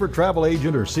your favorite travel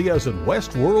agent or see us at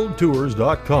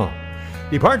westworldtours.com.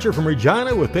 Departure from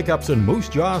Regina with pickups in Moose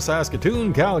Jaw,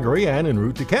 Saskatoon, Calgary, and en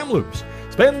route to Kamloops.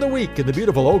 Spend the week in the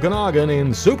beautiful Okanagan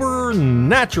in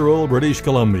supernatural British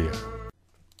Columbia.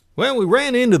 Well, we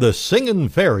ran into the singing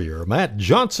farrier, Matt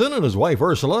Johnson, and his wife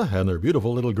Ursula, and their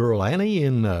beautiful little girl Annie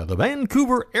in the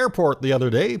Vancouver airport the other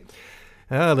day.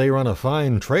 They run a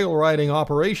fine trail riding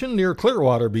operation near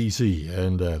Clearwater, BC,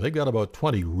 and they've got about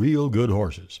 20 real good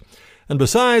horses. And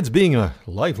besides being a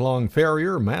lifelong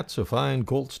farrier, Matt's a fine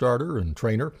colt starter and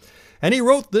trainer. And he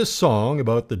wrote this song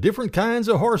about the different kinds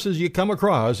of horses you come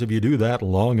across if you do that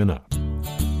long enough.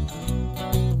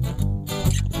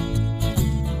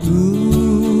 Ooh,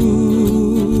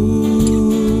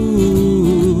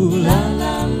 la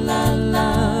la la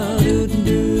la, doo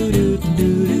doo doo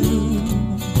doo doo.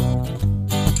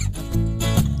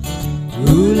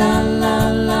 Ooh, la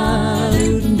la la,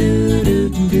 doo doo doo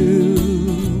doo.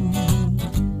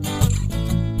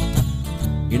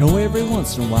 You know, every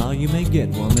once in a while you may get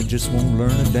one that just won't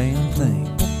learn a damn thing.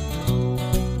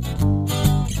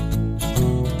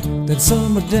 Then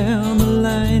somewhere down the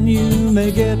line you may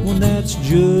get one that's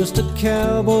just a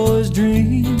cowboy's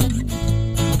dream.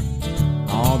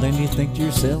 Oh, then you think to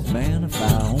yourself, man, if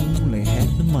I only had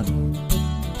the money.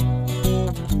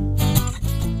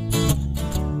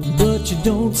 But you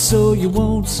don't, so you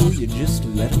won't, so you just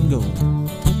let him go.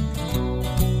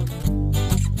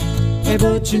 Hey,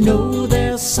 but you know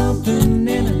there's something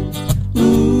in it,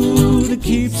 ooh, that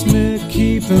keeps me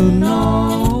keeping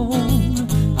on.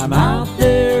 I'm out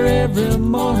there every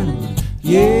morning,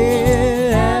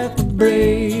 yeah, at the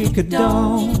break of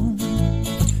dawn,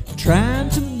 trying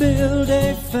to build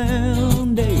a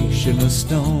foundation of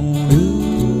stone. Ooh,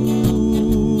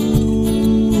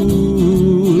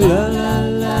 la la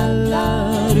la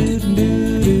la, doo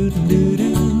doo doo doo doo.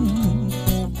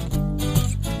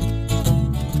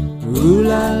 Ooh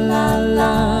la la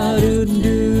la, doo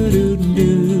doo doo doo.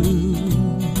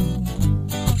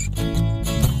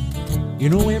 You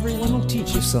know, everyone will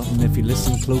teach you something if you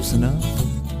listen close enough.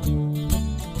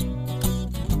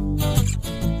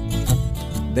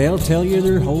 They'll tell you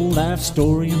their whole life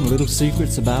story and little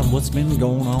secrets about what's been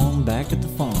going on back at the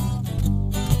farm.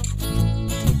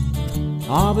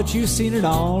 Ah, but you've seen it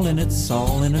all, and it's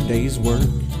all in a day's work.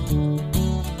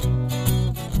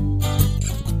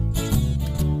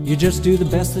 You just do the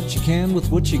best that you can with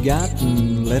what you got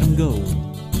and let them go.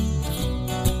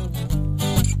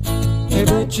 Hey,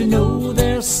 but you know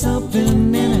there's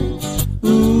something in it,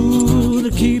 ooh,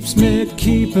 that keeps me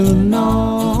keeping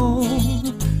on.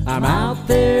 I'm out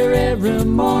there every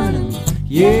morning,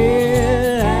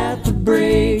 yeah, at the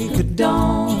break of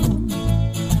dawn,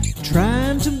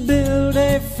 trying to build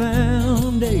a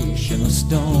foundation of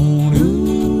stone.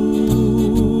 Ooh,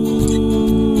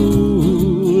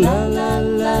 la la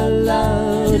la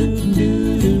la, doo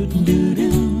doo doo doo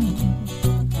doo.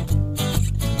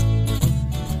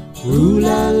 Ooh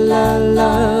la la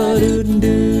la, doo doo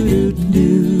doo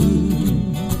doo.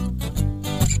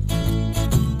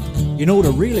 You know,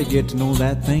 to really get to know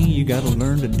that thing, you gotta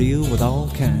learn to deal with all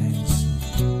kinds.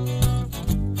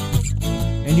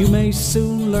 And you may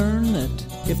soon learn that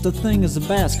if the thing is a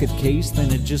basket case,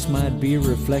 then it just might be a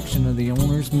reflection of the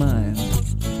owner's mind.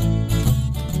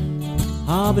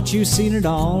 Ah, but you've seen it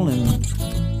all, and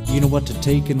you know what to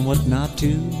take and what not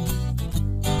to.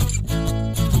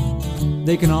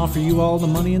 They can offer you all the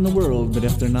money in the world, but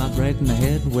if they're not right in the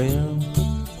head, well,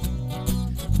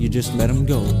 you just let them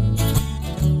go.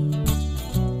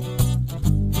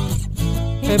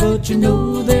 Hey, but you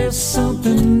know there's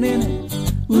something in it,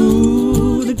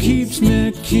 ooh, that keeps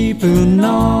me keeping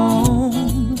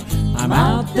on. I'm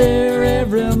out there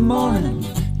every morning,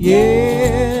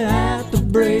 yeah, at the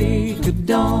break of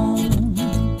dawn,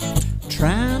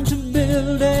 trying to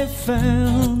build a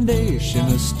foundation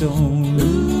of stone.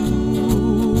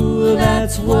 Ooh,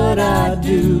 that's what I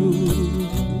do.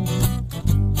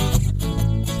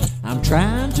 I'm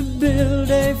trying to build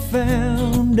a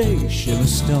foundation of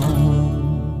stone.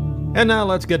 And now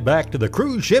let's get back to the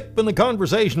cruise ship and the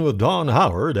conversation with Don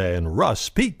Howard and Russ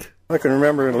Peak. I can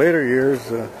remember in later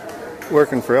years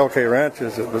working for LK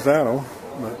Ranches at Lozano,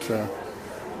 but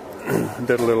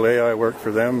did a little AI work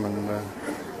for them and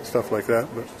stuff like that.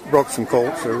 But broke some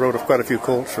colts. I rode quite a few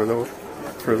colts for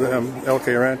them,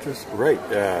 LK Ranches. Right,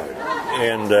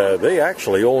 and they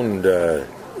actually owned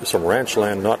some ranch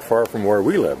land not far from where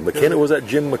we live. McKinnon, was that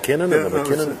Jim McKinnon and the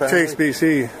McKinnon family? Chase,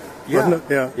 BC, wasn't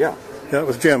it? Yeah. That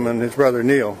was Jim and his brother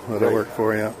Neil that I worked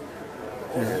for, yeah.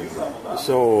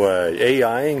 So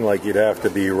AIing, like you'd have to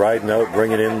be riding out,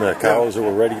 bringing in the cows that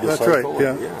were ready to cycle?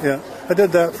 That's right, yeah. I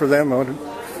did that for them, I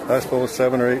suppose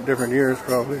 7 or 8 different years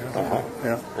probably.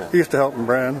 Yeah. He used to help them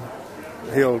brand.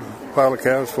 He'll pile of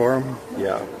calves for them.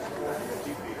 Yeah.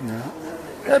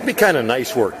 That'd be kind of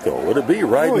nice work, though. Would it be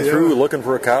riding through looking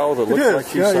for a cow that looks like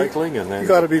she's cycling? And then you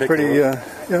got to be pretty, got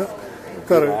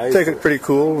to take it pretty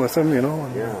cool with them, you know.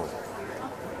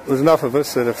 There's enough of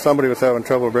us that if somebody was having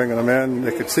trouble bringing them in,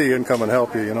 they could see you and come and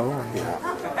help you, you know.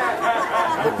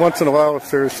 But once in a while,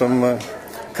 if there's some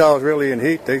cows really in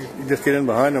heat, you just get in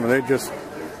behind them and they just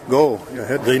go.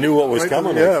 They knew what was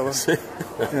coming. Yeah,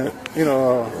 you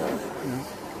know.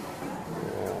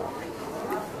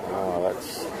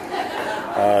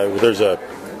 There's a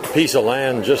piece of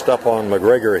land just up on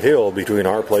McGregor Hill between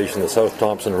our place and the South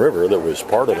Thompson River that was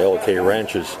part of LK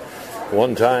Ranches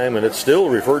one time, and it's still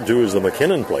referred to as the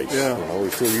McKinnon place. Yeah. You know, we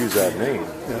still use that name.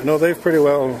 Yeah, no, they've pretty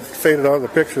well faded out of the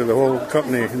picture, the whole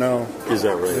company now. Is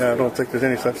that right? Yeah, I don't think there's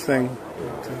any such thing.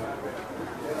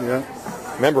 Yeah.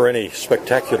 Remember any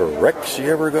spectacular wrecks you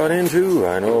ever got into?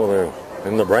 I know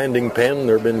in the branding pen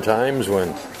there have been times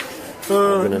when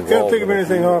can't think of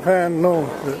anything offhand, no.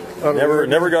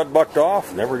 Never got bucked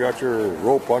off? Never got your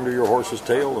rope under your horse's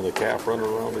tail and the calf running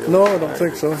around the other No, I don't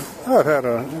think so. I've had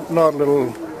an odd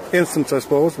little instance, I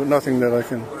suppose, but nothing that I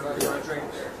can...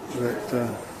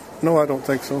 no, I don't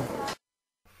think so.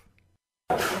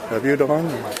 Have you, Don?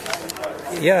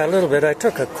 Yeah, a little bit. I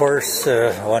took a course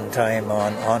one time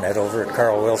on it over at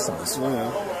Carl Wilson's. Oh,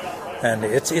 yeah. And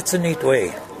it's a neat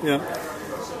way. Yeah.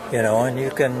 You know, and you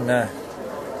can...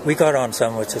 we got on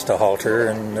some with just a halter,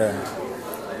 and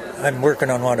I'm working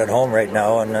on one at home right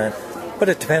now, but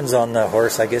it depends on the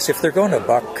horse, I guess. If they're going to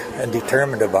buck and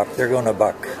determined to buck, they're going to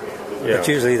buck. Yeah. But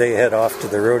usually they head off to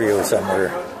the rodeo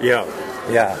somewhere. Yeah.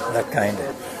 Yeah, that kind.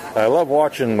 I love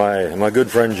watching my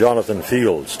good friend Jonathan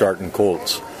Fields starting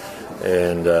colts.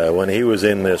 And when he was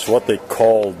in this, what they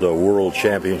called the World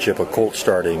Championship of Colt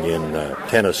Starting in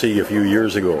Tennessee a few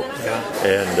years ago. Yeah.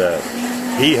 And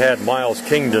he had Miles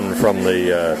Kingdon from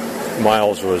the,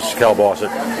 Miles was cow boss at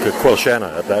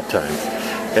Quilshanna at that time.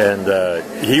 And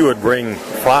he would bring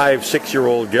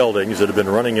 5-6-year-old geldings that had been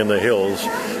running in the hills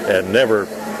and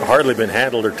hardly been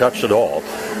handled or touched at all.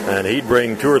 And he'd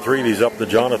bring 2 or 3 of these up to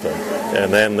Jonathan,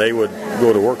 and then they would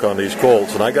go to work on these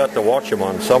colts. And I got to watch him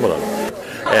on some of them.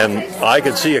 And I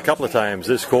could see a couple of times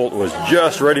this colt was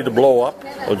just ready to blow up.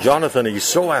 Well, Jonathan, he's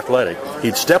so athletic,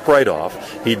 he'd step right off,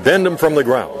 he'd bend him from the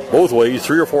ground, both ways,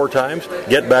 3 or 4 times,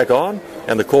 get back on,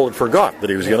 and the colt forgot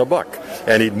that he was going to buck.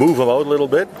 And he'd move him out a little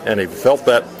bit, and he felt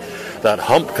that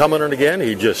hump coming in again.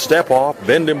 He'd just step off,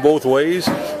 bend him both ways,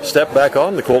 step back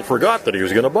on. The colt forgot that he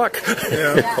was going to buck.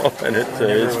 Yeah. You know, and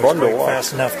it's fun to watch.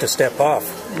 Fast enough to step off.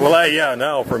 Well,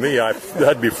 now for me,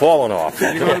 I'd be falling off.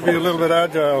 You got to be a little bit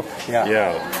agile.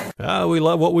 Yeah. We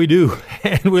love what we do,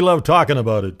 and we love talking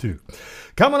about it, too.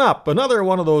 Coming up, another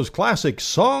one of those classic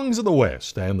songs of the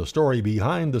West, and the story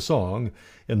behind the song,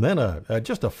 and then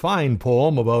just a fine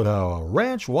poem about how a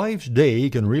ranch wife's day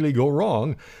can really go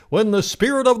wrong when the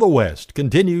Spirit of the West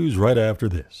continues right after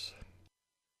this.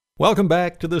 Welcome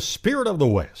back to the Spirit of the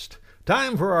West.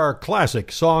 Time for our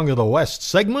classic Song of the West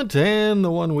segment, and the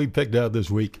one we picked out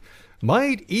this week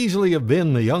might easily have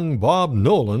been the young Bob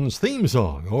Nolan's theme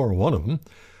song, or one of them.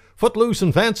 Footloose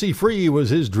and Fancy Free was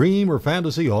his dream or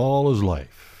fantasy all his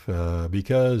life.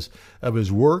 Because of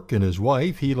his work and his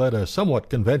wife, he led a somewhat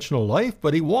conventional life,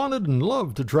 but he wanted and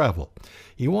loved to travel.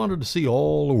 He wanted to see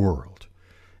all the world.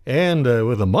 And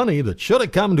with the money that should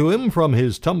have come to him from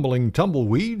his tumbling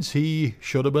tumbleweeds, he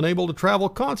should have been able to travel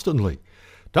constantly.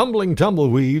 Tumbling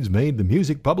tumbleweeds made the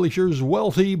music publishers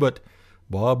wealthy, but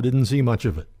Bob didn't see much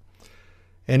of it.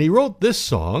 And he wrote this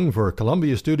song for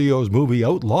Columbia Studios' movie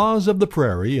Outlaws of the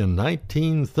Prairie in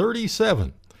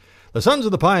 1937. The Sons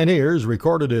of the Pioneers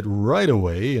recorded it right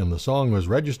away, and the song was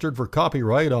registered for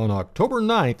copyright on October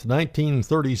 9th,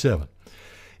 1937.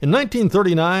 In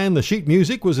 1939, the sheet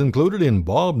music was included in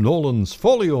Bob Nolan's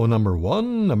Folio No.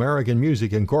 1, American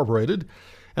Music Incorporated,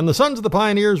 and the Sons of the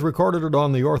Pioneers recorded it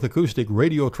on the Orthoacoustic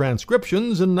Radio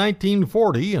Transcriptions in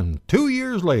 1940, and 2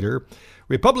 years later,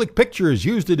 Republic Pictures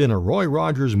used it in a Roy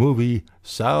Rogers movie,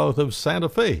 South of Santa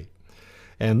Fe.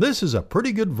 And this is a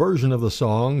pretty good version of the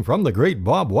song from the great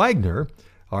Bob Wagner,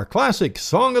 our classic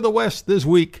Song of the West this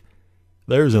week,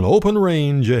 There's an Open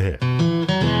Range Ahead.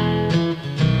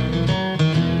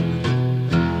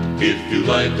 If you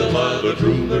like a lot of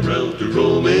room around to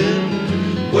roam in,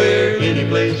 where any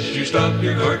place you stop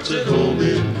your heart's at home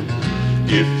in.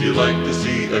 If you like to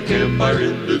see a campfire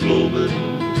in the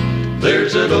gloaming,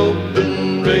 there's an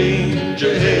open range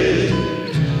ahead.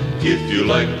 If you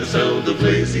like the sound of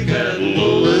lazy cattle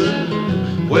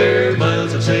lowing, where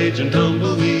miles of sage and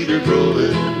tumbleweed are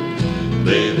growing,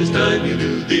 then it's time you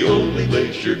knew the only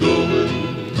place you're going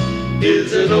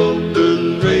is an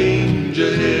open range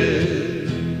ahead.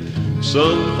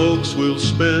 Some folks will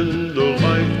spend a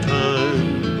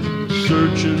lifetime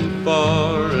searching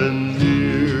far and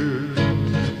near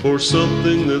for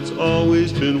something that's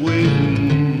always been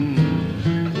waiting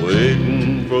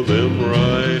for them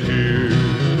right here.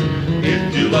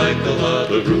 If you like a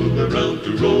lot of room around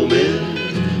to roam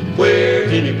in, where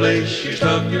any place you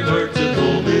stop your heart's at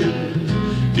home in.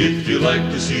 If you like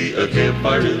to see a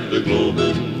campfire in the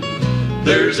gloaming,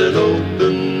 there's an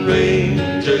open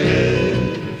range ahead.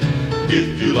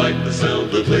 If you like the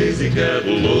sound of lazy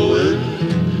cattle lowing,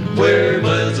 where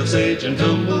miles of sage and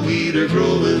tumbleweed are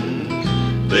growing,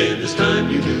 then it's time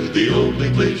you knew the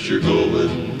only place you're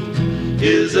going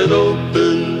is an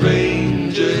open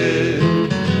range ahead.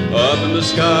 Up in the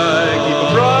sky, keep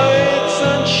a bright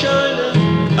sun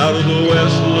shining, out of the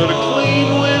west let a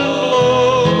clean wind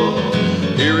blow.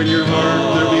 Here in your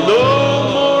heart there'll be no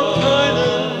more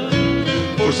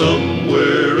pining for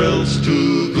somewhere else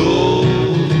to go.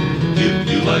 If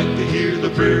you like to hear the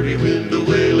prairie wind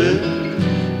a-wailing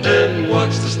and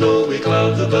watch the snowy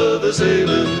clouds above a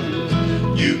sailing,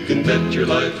 you can bet your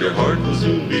life your heart will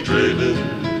soon be trailing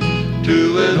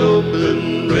to an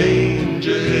open range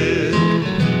ahead.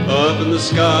 Up in the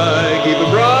sky, keep a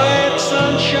bright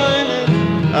sun shining,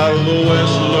 out of the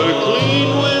west let a clean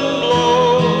wind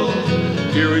blow.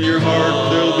 Here in your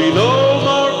heart there'll be no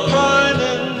more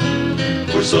pining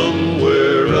for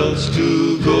somewhere else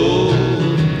to go.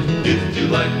 If you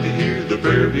like to hear the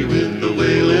prairie wind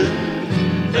a-wailing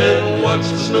and watch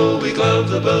the snowy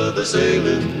clouds above the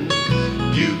sailing,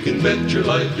 you can bet your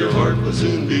life your heart will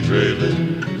soon be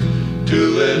trailing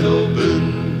to an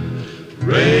open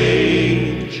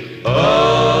range ahead.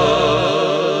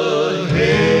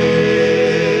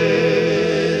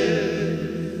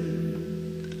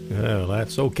 Well,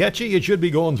 that's so catchy it should be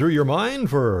going through your mind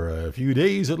for a few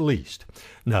days at least.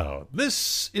 Now,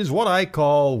 this is what I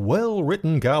call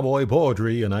well-written cowboy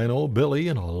poetry, and I know Billy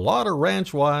and a lot of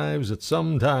ranch wives at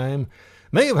some time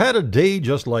may have had a day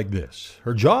just like this.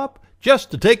 Her job?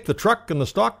 Just to take the truck and the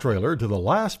stock trailer to the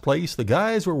last place the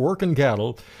guys were working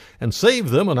cattle and save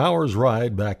them an hour's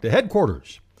ride back to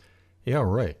headquarters. Yeah,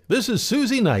 right. This is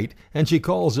Susie Knight, and she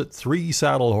calls it 3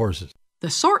 Saddle Horses.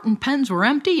 The sorting pens were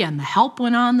empty and the help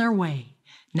went on their way.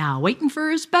 Now waiting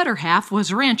for his better half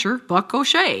was rancher Buck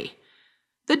O'Shea.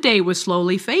 The day was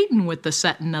slowly fading with the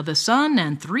setting of the sun,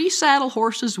 and 3 saddle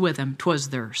horses with him. 'Twas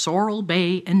their sorrel,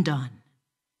 bay, and dun.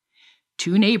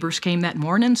 2 neighbors came that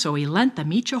morning, so he lent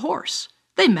them each a horse.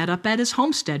 They met up at his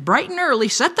homestead bright and early,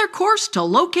 set their course to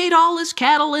locate all his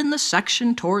cattle in the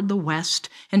section toward the west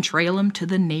and trail 'em to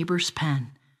the neighbor's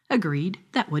pen. Agreed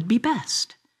that would be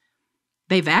best.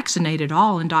 They vaccinated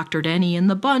all and doctored any in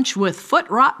the bunch with foot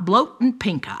rot, bloat, and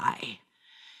pink eye.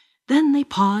 Then they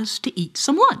paused to eat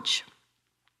some lunch.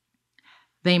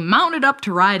 They mounted up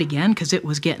to ride again, 'cause it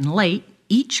was getting late.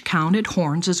 Each counted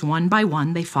horns as one by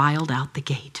one they filed out the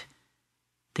gate.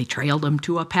 They trailed him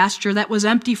to a pasture that was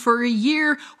empty for a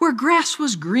year, where grass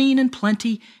was green and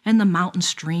plenty, and the mountain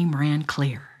stream ran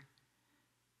clear.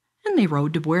 And they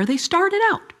rode to where they started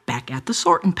out, back at the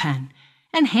sortin' pen,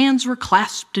 and hands were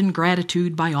clasped in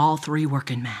gratitude by all three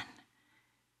working men.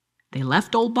 They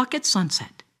left Old Buck at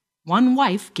sunset. One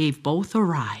wife gave both a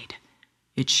ride.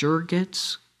 It sure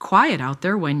gets quiet out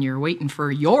there when you're waiting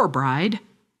for your bride.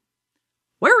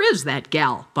 Where is that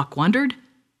gal? Buck wondered.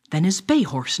 Then his bay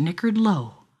horse nickered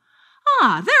low.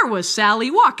 Ah, there was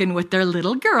Sally walking with their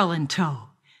little girl in tow.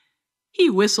 He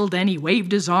whistled and he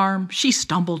waved his arm. She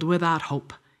stumbled without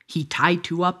hope. He tied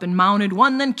two up and mounted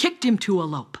one, then kicked him to a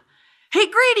lope. Hey,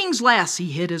 greetings, lass,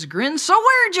 he hid his grin. So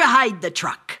where'd you hide the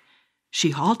truck?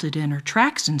 She halted in her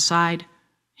tracks and sighed,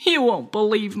 You won't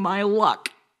believe my luck.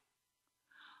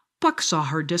 Buck saw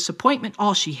her disappointment.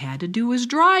 All she had to do was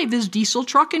drive his diesel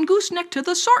truck and gooseneck to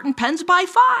the sortin' pens by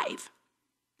 5.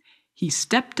 He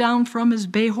stepped down from his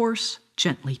bay horse,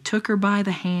 gently took her by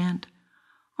the hand.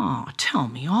 Oh, tell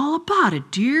me all about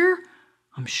it, dear.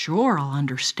 I'm sure I'll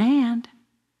understand.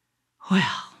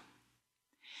 Well,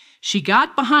 she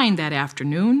got behind that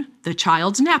afternoon. The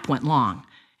child's nap went long,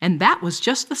 and that was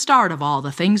just the start of all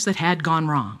the things that had gone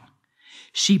wrong.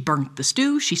 She burnt the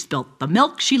stew, she spilt the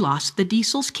milk, she lost the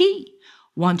diesel's key.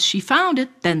 Once she found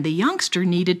it, then the youngster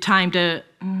needed time to...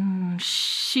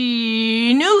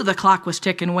 She knew the clock was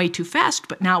ticking way too fast,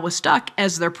 but now was stuck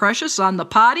as their precious on the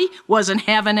potty wasn't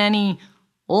having any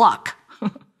luck.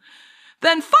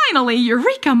 Then finally,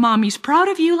 Eureka, Mommy's proud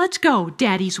of you, let's go.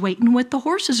 Daddy's waiting with the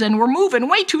horses and we're moving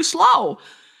way too slow.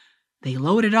 They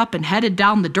loaded up and headed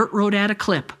down the dirt road at a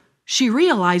clip. She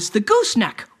realized the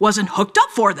gooseneck wasn't hooked up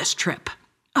for this trip.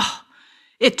 Oh,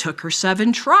 it took her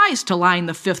 7 tries to line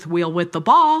the 5th wheel with the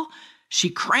ball. She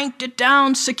cranked it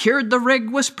down, secured the rig,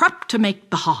 was prepped to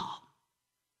make the haul.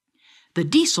 The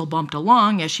diesel bumped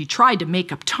along as she tried to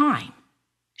make up time.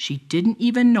 She didn't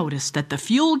even notice that the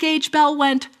fuel gauge bell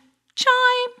went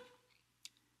chime.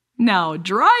 Now,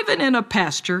 driving in a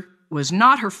pasture was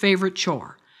not her favorite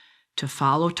chore. To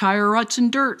follow tire ruts and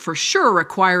dirt for sure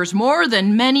requires more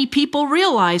than many people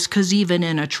realize, 'cause even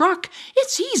in a truck,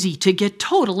 it's easy to get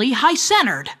totally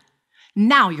high-centered.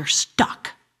 Now you're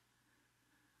stuck.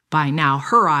 By now,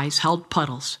 her eyes held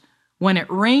puddles. When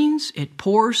it rains, it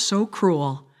pours so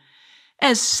cruel.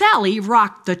 As Sally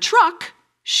rocked the truck,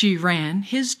 she ran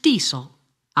his diesel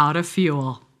out of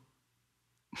fuel.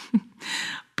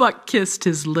 Buck kissed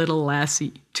his little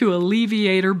lassie to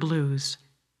alleviate her blues.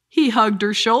 He hugged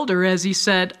her shoulder as he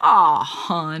said, Aw,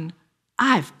 hon,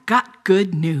 I've got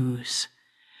good news.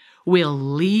 We'll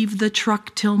leave the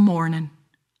truck till mornin'.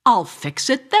 I'll fix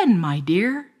it then, my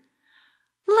dear.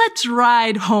 Let's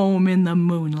ride home in the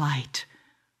moonlight.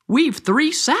 We've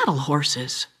 3 saddle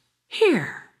horses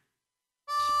here.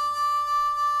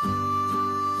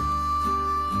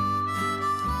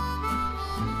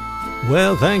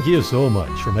 Well, thank you so much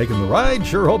for making the ride.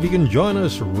 Sure hope you can join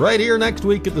us right here next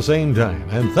week at the same time.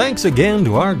 And thanks again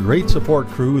to our great support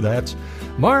crew. That's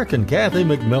Mark and Kathy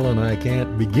McMillan. I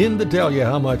can't begin to tell you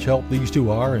how much help these two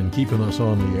are in keeping us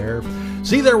on the air.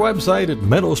 See their website at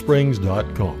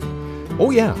meadowsprings.com. Oh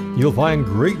yeah, you'll find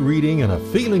great reading and a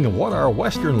feeling of what our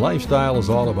Western lifestyle is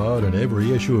all about in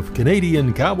every issue of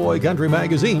Canadian Cowboy Country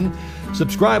Magazine.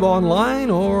 Subscribe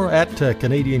online or at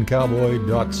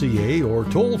canadiancowboy.ca or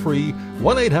toll free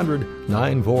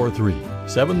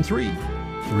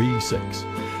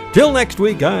 1-800-943-7336. Till next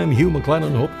week, I'm Hugh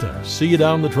McLennan. Hope to see you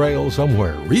down the trail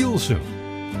somewhere real soon.